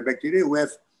because we have bacteria, we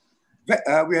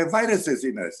have viruses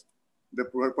in us, the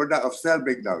product of cell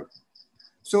breakdown.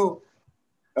 So,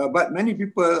 but many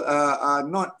people are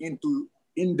not into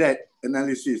in-depth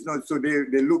analysis. No, so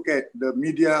they look at the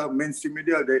media, mainstream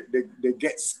media, they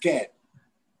get scared.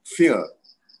 Fear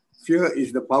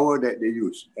is the power that they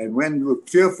use, and when you're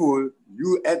fearful,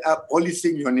 you end up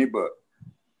policing your neighbor.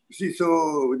 See,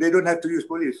 so they don't have to use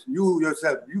police. You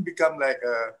yourself, you become like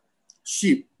a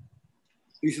sheep.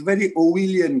 It's a very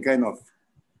Orwellian kind of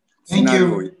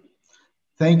scenario.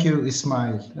 Thank you,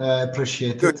 Ismail. I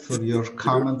appreciate it for your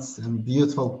comments and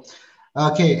beautiful.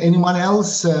 Okay, anyone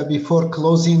else before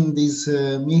closing this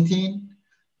meeting?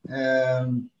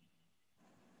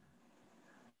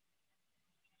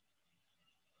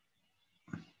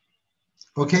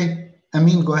 Okay,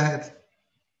 Amin, go ahead.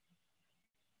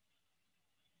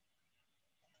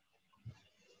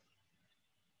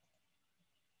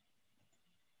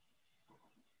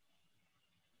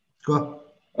 Go.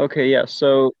 Okay, yeah.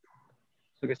 So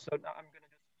okay, so now I'm gonna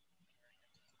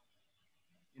just,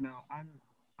 you know, I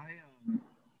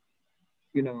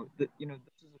this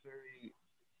is a very.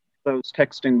 I was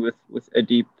texting with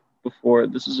Edip before.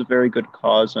 This is a very good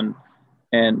cause, and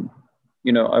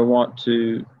I want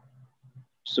to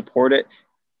support it,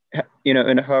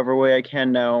 in however way I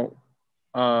can now.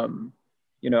 Um,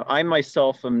 I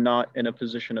myself am not in a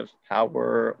position of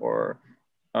power, or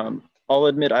I'll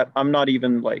admit I'm not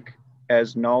even like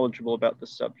as knowledgeable about the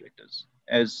subject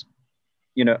as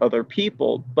other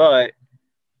people, but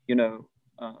you know,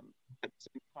 at the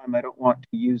same time, I don't want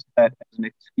to use that as an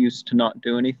excuse to not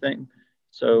do anything.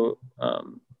 So,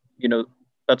 you know,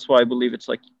 that's why I believe it's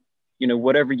like,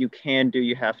 whatever you can do,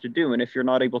 you have to do. And if you're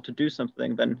not able to do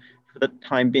something, then for the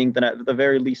time being, then at the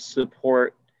very least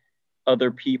support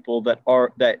other people that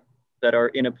are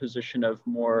in a position of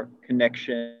more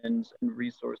connections and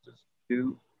resources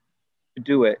to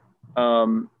do it.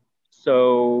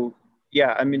 So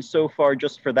yeah, I mean, so far,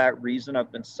 just for that reason,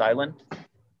 I've been silent,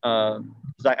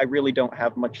 because I really don't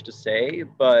have much to say.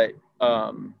 But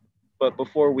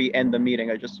before we end the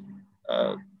meeting, I just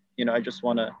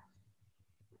want to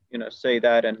say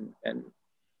that, and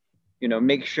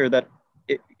make sure that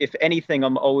if anything,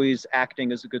 I'm always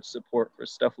acting as a good support for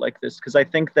stuff like this, because I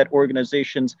think that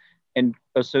organizations and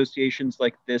associations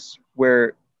like this,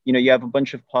 where you have a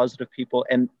bunch of positive people,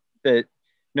 and that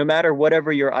no matter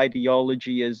whatever your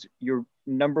ideology is, your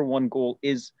number one goal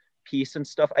is peace and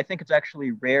stuff. I think it's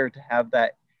actually rare to have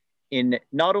that in,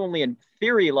 not only in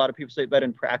theory, a lot of people say, but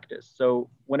in practice. So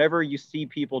whenever you see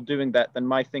people doing that, then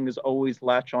my thing is always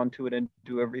latch onto it and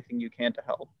do everything you can to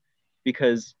help,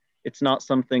 because it's not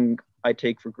something I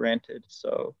take for granted.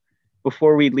 So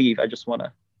before we leave, I just want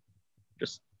to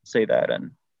just say that.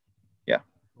 And yeah.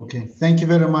 Okay, thank you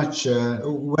very much.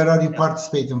 Where are you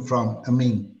participating from,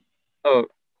 Amin? Oh,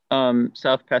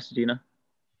 South Pasadena.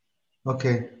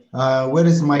 Okay, where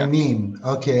is my name?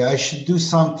 Okay, I should do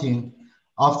something.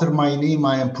 After my name,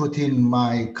 I am putting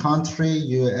my country,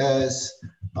 US,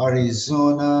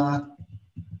 Arizona,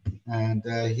 and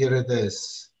here it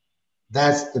is.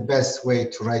 That's the best way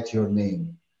to write your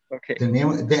name. Okay. The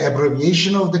name, the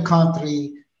abbreviation of the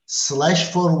country,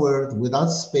 /forward without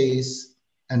space,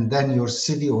 and then your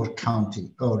city or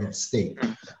county or state.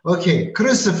 Okay,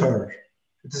 Christopher,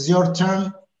 it is your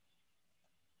turn.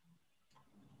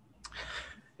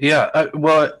 Yeah,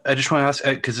 well, I just want to ask,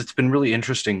 because it's been really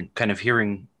interesting kind of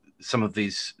hearing some of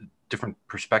these different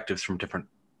perspectives from different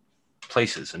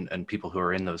places and people who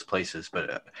are in those places.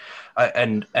 But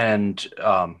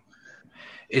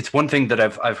it's one thing that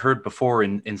I've heard before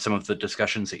in some of the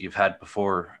discussions that you've had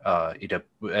before, Edip,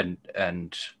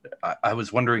 and I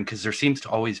was wondering, because there seems to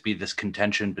always be this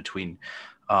contention between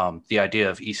the idea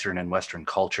of Eastern and Western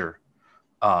culture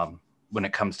when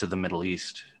it comes to the Middle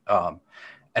East.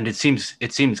 And it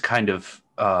seems kind of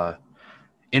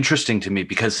interesting to me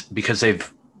because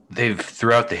they've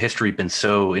throughout the history been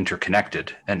so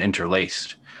interconnected and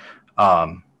interlaced,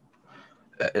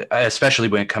 especially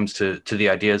when it comes to the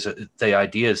ideas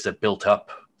that built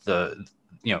up the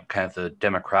kind of the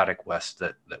democratic West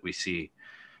that we see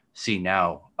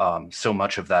now. So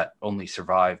much of that only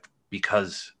survived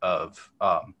because of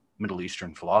Middle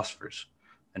Eastern philosophers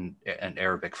and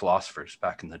Arabic philosophers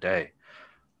back in the day.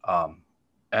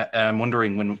 And I'm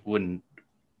wondering when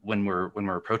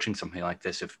we're approaching something like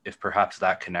this, if perhaps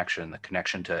that connection, the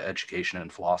connection to education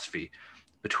and philosophy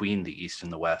between the East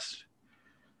and the West,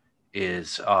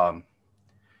 is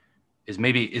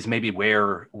maybe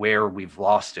where we've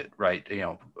lost it, right?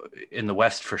 In the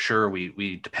West, for sure,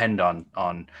 we depend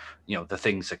on the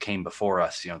things that came before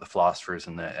us, the philosophers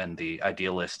and the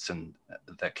idealists and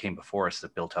that came before us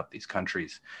that built up these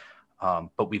countries,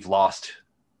 but we've lost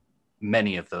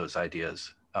many of those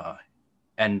ideas.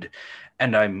 And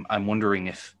I'm wondering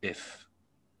if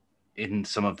in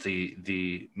some of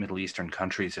the Middle Eastern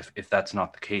countries, if that's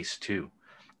not the case too,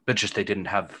 but just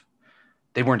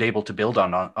they weren't able to build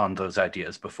on those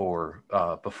ideas before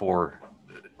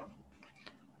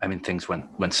things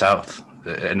went south,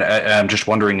 and I'm just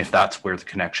wondering if that's where the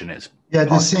connection is. Yeah,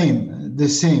 possibly. the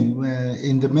same.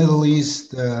 In the Middle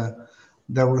East,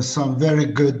 there were some very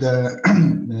good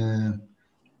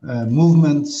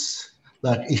movements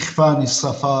like Ikhwan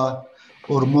al-Safa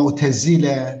or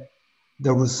Mu'tazila.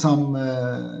 There was some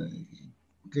a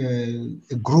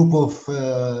group of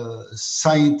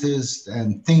scientists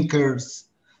and thinkers.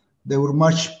 They were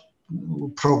much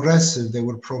progressive. They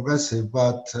were progressive,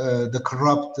 but the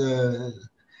corrupt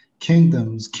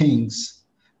kings,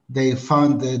 they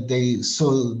found that they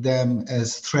saw them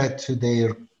as threat to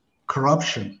their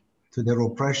corruption, to their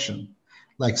oppression.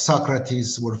 like Socrates,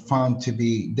 were found to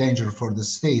be danger for the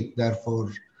state. Therefore,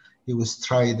 he was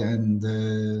tried and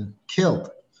killed.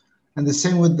 And the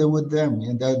same with them.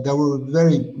 And there were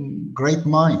very great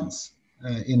minds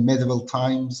in medieval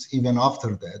times, even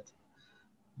after that.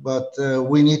 But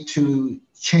we need to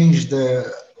change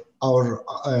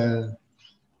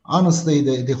honestly,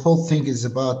 the whole thing is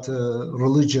about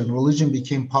religion. Religion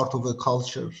became part of the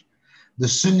culture. The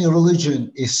Sunni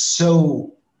religion is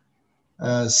so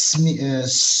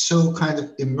kind of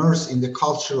immersed in the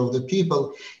culture of the people.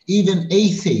 Even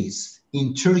atheists in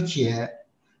Turkey,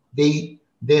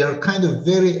 they are kind of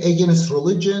very against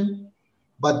religion,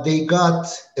 but they got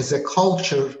as a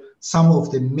culture some of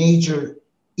the major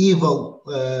evil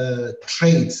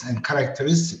traits and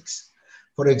characteristics.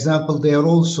 For example, they are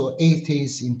also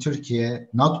atheists in Turkey,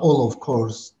 not all, of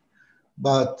course,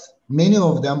 but many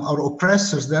of them are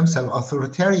oppressors themselves,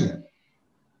 authoritarian.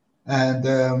 And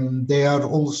they are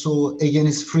also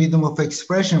against freedom of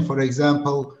expression. For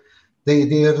example, they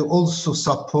also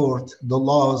support the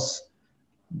laws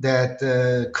that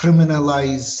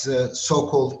criminalize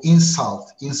so-called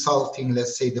insulting,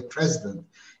 let's say, the president,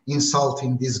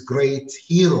 insulting this great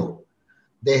hero.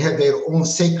 They have their own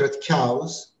sacred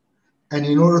cows. And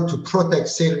in order to protect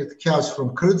sacred cows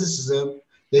from criticism,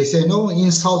 they say, no,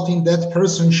 insulting that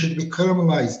person should be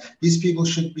criminalized. These people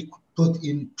should be put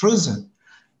in prison.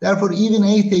 Therefore, even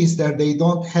atheists there, they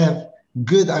don't have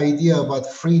good idea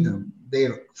about freedom.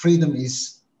 Their freedom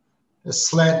is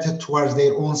slanted towards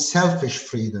their own selfish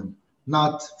freedom,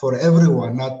 not for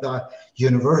everyone, not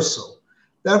universal.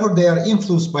 Therefore, they are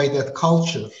influenced by that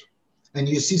culture. And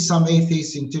you see some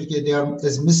atheists in Turkey, they are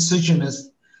as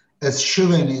misogynist, as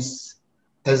chauvinist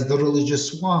as the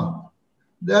religious one.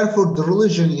 Therefore, the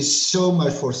religion is so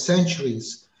much for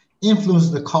centuries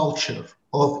influenced the culture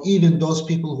of even those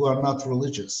people who are not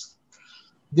religious.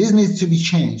 This needs to be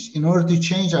changed. In order to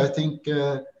change, I think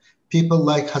people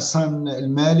like Hassan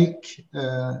al-Malik,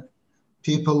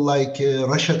 people like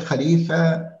Rashad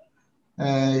Khalifa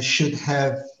should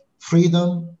have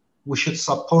freedom. We should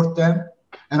support them.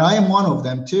 And I am one of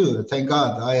them too. Thank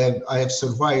God I have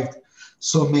survived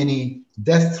so many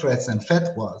death threats and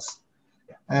fatwas.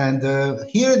 And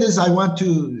here it is. I want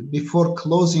to, before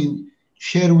closing,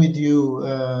 share with you,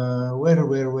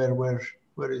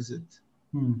 where is it?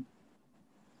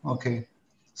 Okay.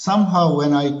 Somehow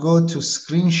when I go to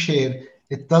screen share,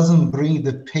 it doesn't bring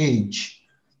the page.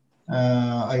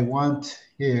 I want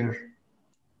here.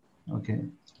 Okay,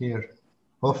 here.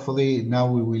 Hopefully now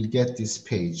we will get this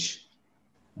page.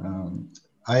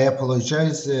 I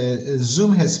apologize.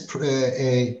 Zoom has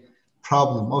a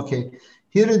problem. Okay,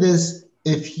 here it is.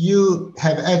 If you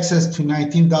have access to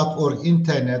 19.org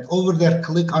internet, over there,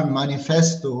 click on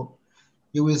manifesto.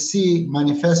 You will see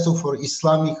manifesto for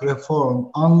Islamic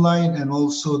reform online and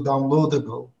also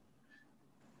downloadable.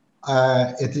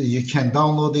 You can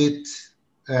download it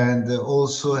and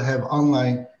also have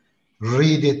online,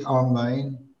 read it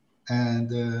online, and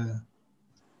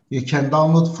you can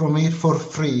download from it for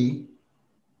free.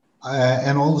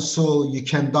 And also you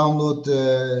can download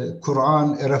the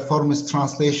Quran, a reformist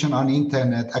translation on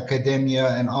internet,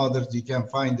 academia and others, you can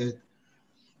find it.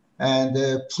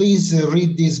 And please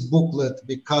read this booklet,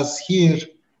 because here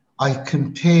I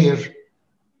compare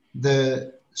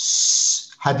the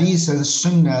Hadith and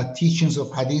Sunnah, teachings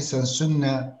of Hadith and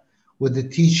Sunnah with the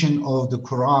teaching of the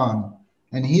Quran.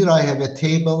 And here I have a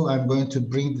table. I'm going to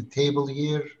bring the table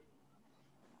here.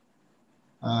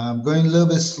 I'm going a little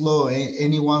bit slow.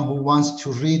 Anyone who wants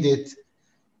to read it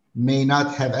may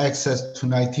not have access to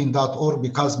 19.org,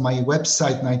 because my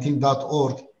website,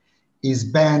 19.org, is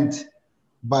banned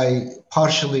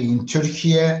partially in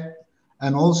Turkey.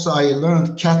 And also I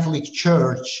learned Catholic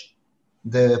Church,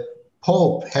 the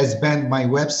Pope has banned my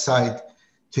website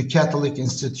to Catholic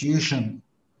institution.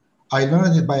 I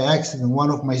learned it by accident.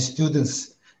 One of my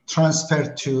students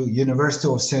transferred to University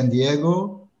of San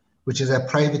Diego, which is a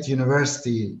private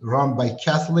university run by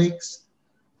Catholics.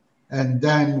 And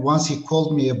then once he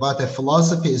called me about a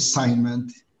philosophy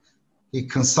assignment, he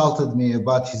consulted me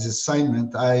about his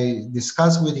assignment. I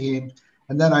discussed with him,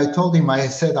 and then I told him, I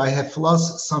said, I have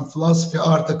some philosophy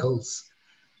articles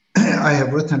I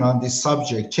have written on this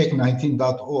subject, check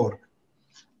 19.org.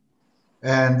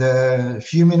 And a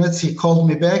few minutes, he called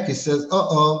me back. He says,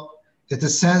 it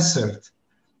is censored.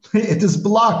 It is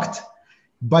blocked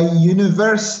by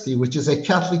university, which is a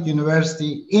Catholic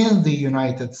university in the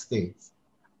United States.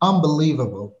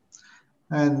 Unbelievable.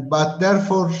 But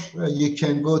therefore, you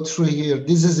can go through here.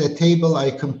 This is a table.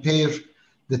 I compare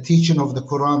the teaching of the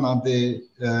Quran on the,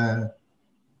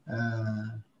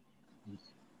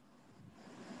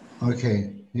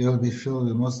 okay, you'll be filled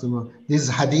with Muslim. This is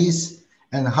Hadith,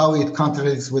 and how it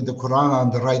contradicts with the Quran on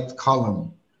the right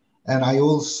column. And I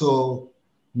also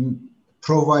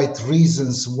provide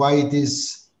reasons why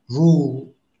this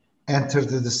rule entered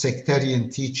the sectarian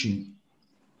teaching,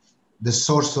 the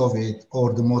source of it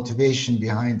or the motivation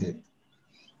behind it.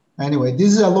 Anyway,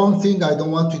 this is a long thing. I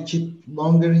don't want to keep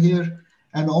longer here.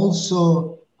 And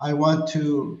also I want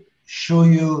to show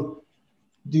you,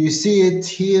 do you see it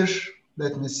here?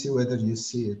 Let me see whether you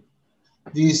see it.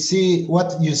 Do you see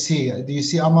what you see? Do you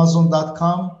see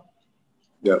Amazon.com?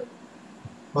 Yeah.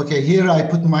 Okay, here I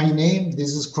put my name.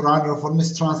 This is Quran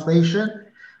Reformist Translation,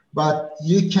 but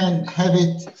you can have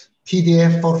it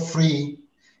PDF for free,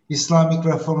 Islamic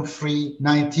Reform Free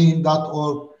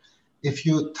 19.org. If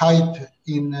you type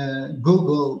in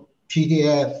Google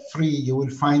PDF free, you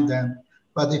will find them.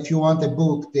 But if you want a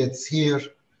book that's here,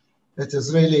 it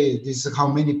is really, this is how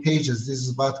many pages. This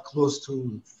is about close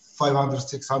to 500,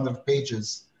 600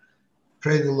 pages,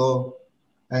 pretty low.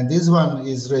 And this one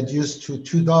is reduced to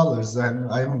 $2.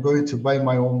 And I'm going to buy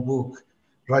my own book,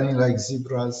 Running Like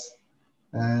Zebras.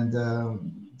 And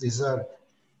these are,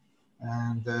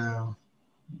 and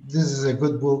this is a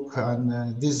good book.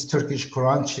 And this is Turkish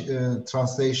Quran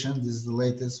translation. This is the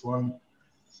latest one.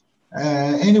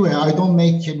 Anyway, I don't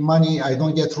make money. I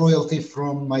don't get royalty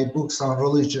from my books on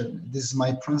religion. This is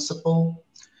my principle.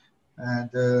 And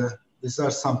these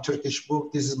are some Turkish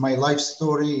books. This is my life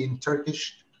story in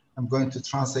Turkish. I'm going to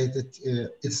translate it.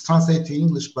 It's translated to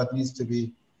English, but needs to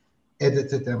be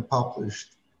edited and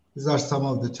published. These are some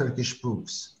of the Turkish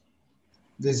books.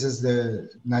 This is the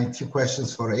 19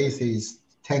 questions for atheists.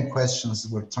 10 questions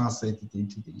were translated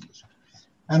into the English.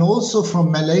 And also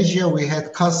from Malaysia, we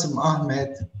had Qasim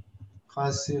Ahmed,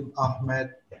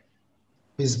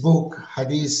 his book,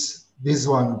 Hadith, this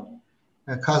one,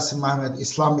 Qasim Ahmed,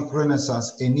 Islamic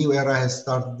Renaissance, A New Era Has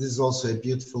Started. This is also a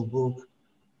beautiful book.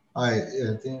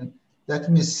 Let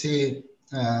me see,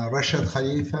 Rashad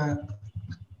Khalifa.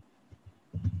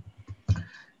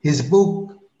 His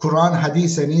book, Quran,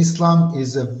 Hadith, and Islam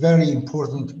is a very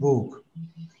important book.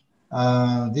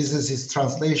 This is his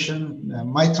translation.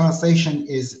 My translation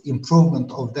is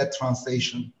improvement of that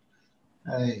translation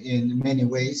in many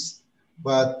ways.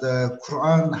 But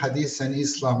Quran, Hadith, and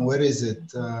Islam, where is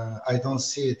it? I don't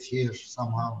see it here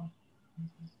somehow.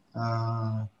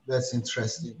 That's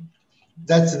interesting.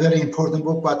 That's a very important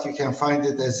book, but you can find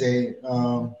it as a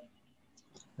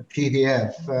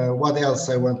PDF. What else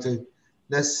I want to,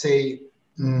 let's say,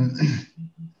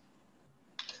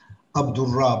 Abdul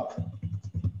Rab.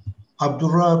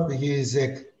 Abdul Rab, he is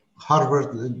a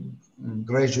Harvard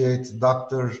graduate,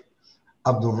 Dr.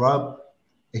 Abdul Rab,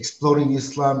 Exploring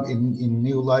Islam in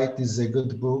New Light is a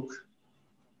good book.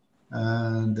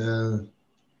 And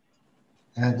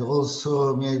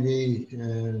also maybe,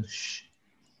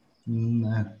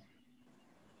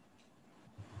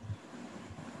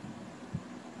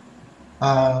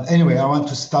 anyway, I want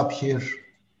to stop here.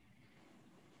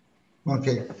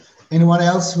 Okay. Anyone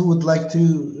else who would like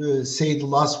to say the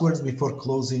last words before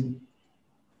closing?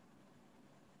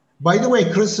 By the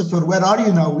way, Christopher, where are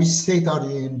you now? Which state are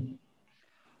you in?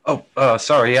 Oh,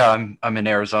 sorry. Yeah, I'm in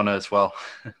Arizona as well.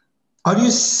 Are you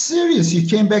serious? You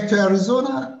came back to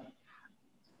Arizona?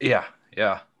 Yeah.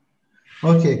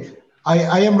 Okay.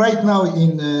 I am right now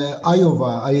in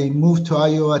Iowa. I moved to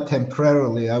Iowa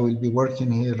temporarily. I will be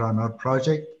working here on our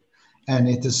project, and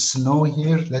it is snow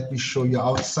here. Let me show you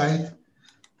outside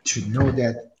to know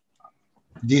that.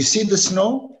 Do you see the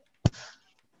snow?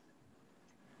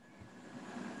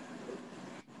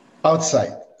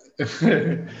 Outside.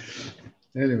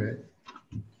 Anyway.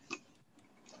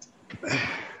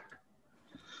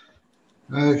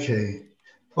 Okay.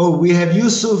 Oh, we have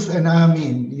Yusuf and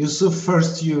Amin. Yusuf,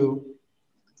 first you.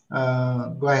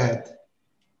 Go ahead.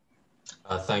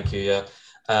 Thank you. Yeah.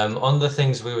 On the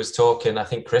things we was talking, I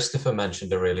think Christopher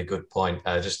mentioned a really good point,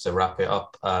 just to wrap it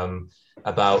up,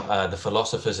 about the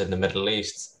philosophers in the Middle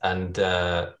East and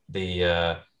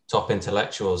the top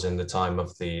intellectuals in the time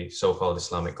of the so-called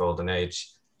Islamic Golden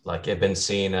Age, like Ibn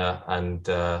Sina and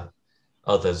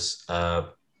others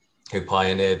who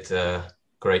pioneered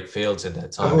great fields in their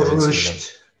time.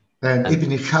 Rushd and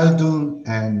Ibn Khaldun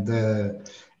and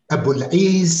Abu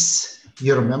al-Is,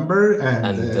 you remember?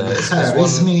 And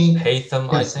Khwarizmi.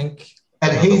 Haytham, yes. I think.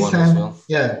 And Haytham, well.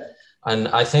 Yeah. And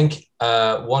I think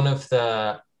one of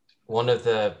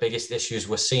the biggest issues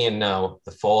we're seeing now,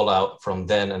 the fallout from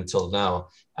then until now,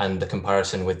 and the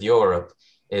comparison with Europe,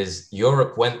 is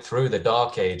Europe went through the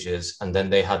Dark Ages and then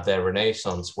they had their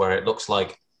Renaissance, where it looks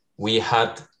like we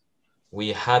had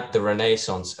the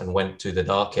Renaissance and went to the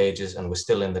Dark Ages, and we're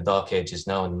still in the Dark Ages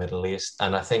now in the Middle East.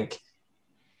 And I think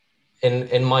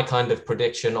in my kind of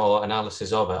prediction or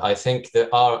analysis of it, I think that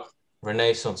our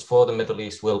renaissance for the Middle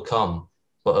East will come,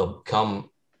 but it'll come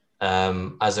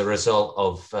as a result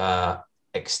of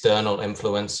external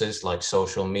influences like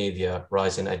social media,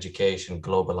 rise in education,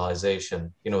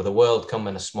 globalization. You know, the world come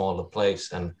in a smaller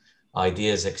place and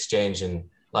ideas exchanging,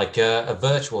 like a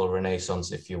virtual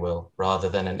renaissance, if you will, rather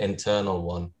than an internal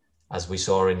one, as we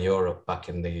saw in Europe back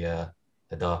in the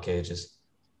Dark Ages.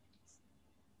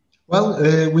 Well,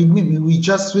 we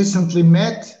just recently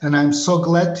met, and I'm so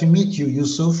glad to meet you,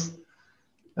 Yusuf,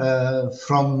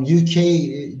 from UK,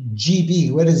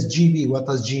 GB. Where is GB? What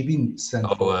does GB stand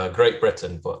for? Great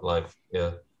Britain, but like,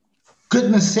 yeah.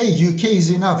 Goodness sake, UK is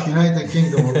enough, United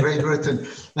Kingdom or Great Britain.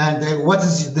 And what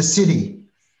is the city?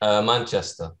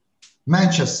 Manchester.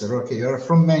 Manchester, okay, you're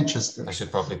from Manchester. I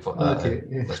should probably put that okay.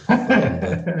 in. Let's pop that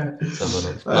in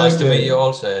there. Nice to meet you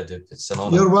also, Edip. It's an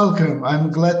honor. You're welcome.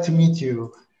 I'm glad to meet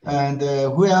you. And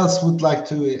who else would like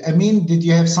to? Amin, did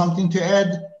you have something to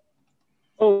add?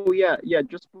 Oh, yeah.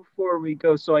 Just before we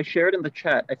go, so I shared in the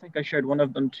chat. I think I shared one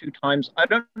of them 2 times. I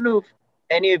don't know if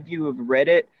any of you have read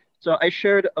it. So I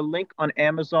shared a link on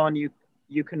Amazon.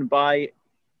 You can buy.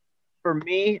 For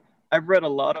me, I've read a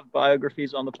lot of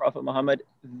biographies on the Prophet Muhammad.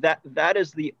 That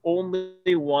is the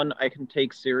only one I can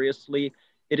take seriously.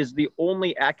 It is the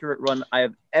only accurate one I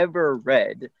have ever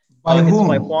read. By whom?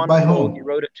 It's by Juan Cole. He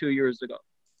wrote it 2 years ago.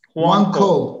 Juan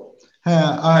Cole.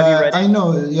 Have you read it? I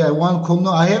know, yeah, Juan Cole.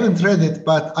 No, I haven't read it,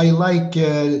 but I like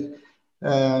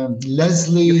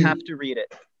Leslie. You have to read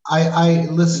it. I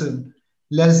listen.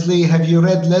 Leslie, have you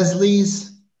read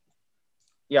Leslie's?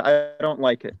 Yeah, I don't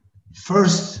like it.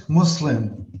 First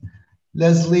Muslim,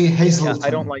 Leslie Hazelton. Yeah, I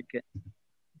don't like it.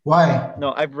 Why?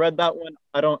 No, I've read that one.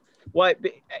 I don't. Why?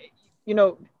 You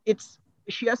know,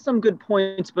 she has some good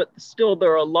points, but still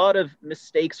there are a lot of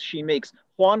mistakes she makes.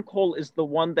 Juan Cole is the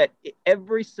one that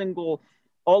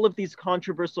all of these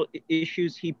controversial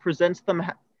issues, he presents them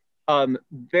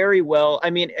very well.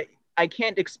 I mean, I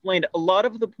can't explain it. A lot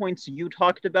of the points you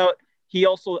talked about, he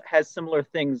also has similar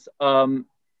things. And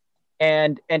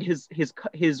his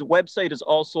website is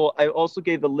also, I also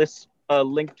gave a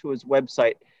link to his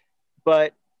website,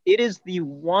 but it is the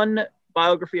one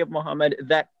biography of Muhammad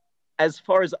that, as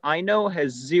far as I know,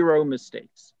 has 0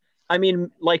 mistakes. I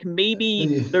mean, like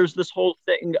maybe there's this whole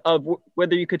thing of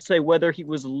whether you could say whether he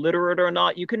was literate or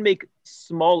not. You can make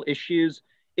small issues.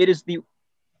 It is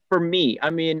for me,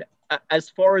 I mean, as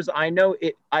far as I know,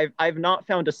 I've not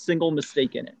found a single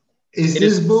mistake in it. Is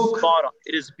this book, spot on.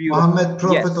 It is beautiful. Muhammad,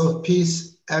 Prophet of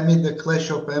Peace, amid the clash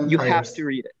of empires? You have to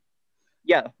read it.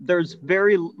 Yeah,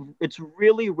 it's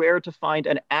really rare to find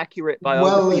an accurate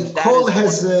biography. Well, Cole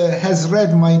has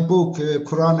read my book,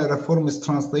 Quran, a Reformist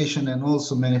Translation, and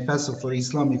also Manifesto for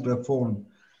Islamic Reform.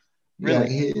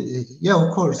 Really? Yeah,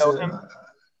 of course. You know him?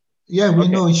 Yeah, we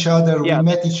know each other. Yeah. We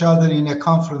met each other in a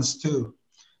conference too.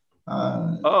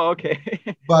 Okay.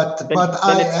 But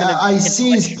I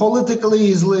see politically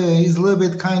he's a little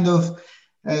bit kind of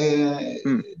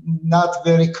not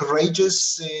very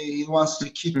courageous. He wants to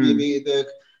keep maybe the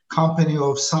company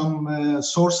of some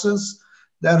sources.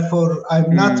 Therefore,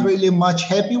 I'm not really much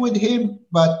happy with him,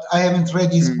 but I haven't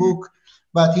read his book.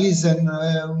 But he's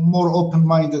more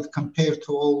open-minded compared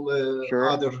to all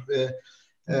other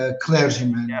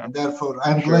clergymen. Yeah. Therefore,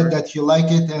 I'm glad that you like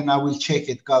it, and I will check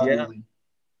it, God willing.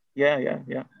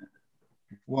 Yeah.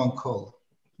 One call.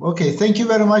 Okay, thank you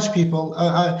very much, people.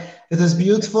 It is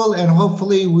beautiful, and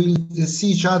hopefully we'll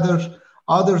see each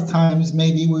other times.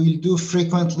 Maybe we will do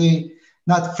frequently,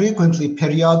 not frequently,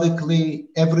 periodically,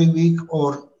 every week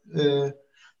or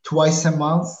twice a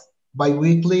month,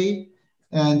 bi-weekly.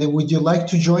 And would you like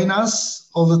to join us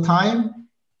all the time?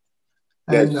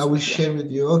 And I will share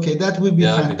with you. Okay, that would be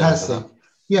fantastic.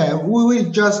 Yeah, we will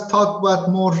just talk about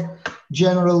more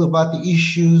general about the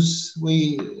issues.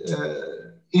 We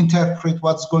interpret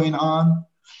what's going on,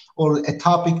 or a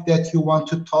topic that you want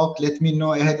to talk, let me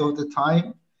know ahead of the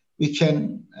time. We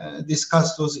can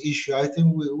discuss those issues. I think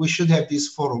we should have this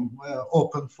forum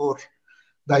open for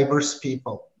diverse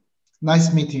people.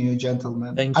 Nice meeting you,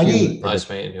 gentlemen. Thank Ali, you. Nice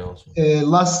meeting you also.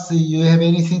 Last, you have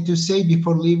anything to say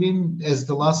before leaving as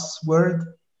the last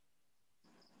word?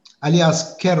 Ali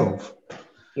Askerov.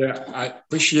 Yeah, I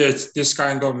appreciate this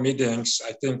kind of meetings.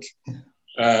 I think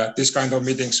this kind of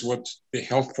meetings would be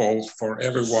helpful for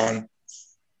everyone.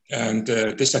 And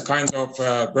this is a kind of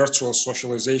virtual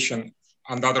socialization,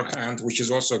 on the other hand, which is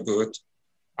also good.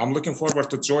 I'm looking forward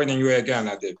to joining you again,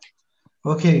 Edip.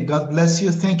 Okay, God bless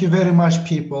you. Thank you very much,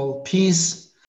 people. Peace.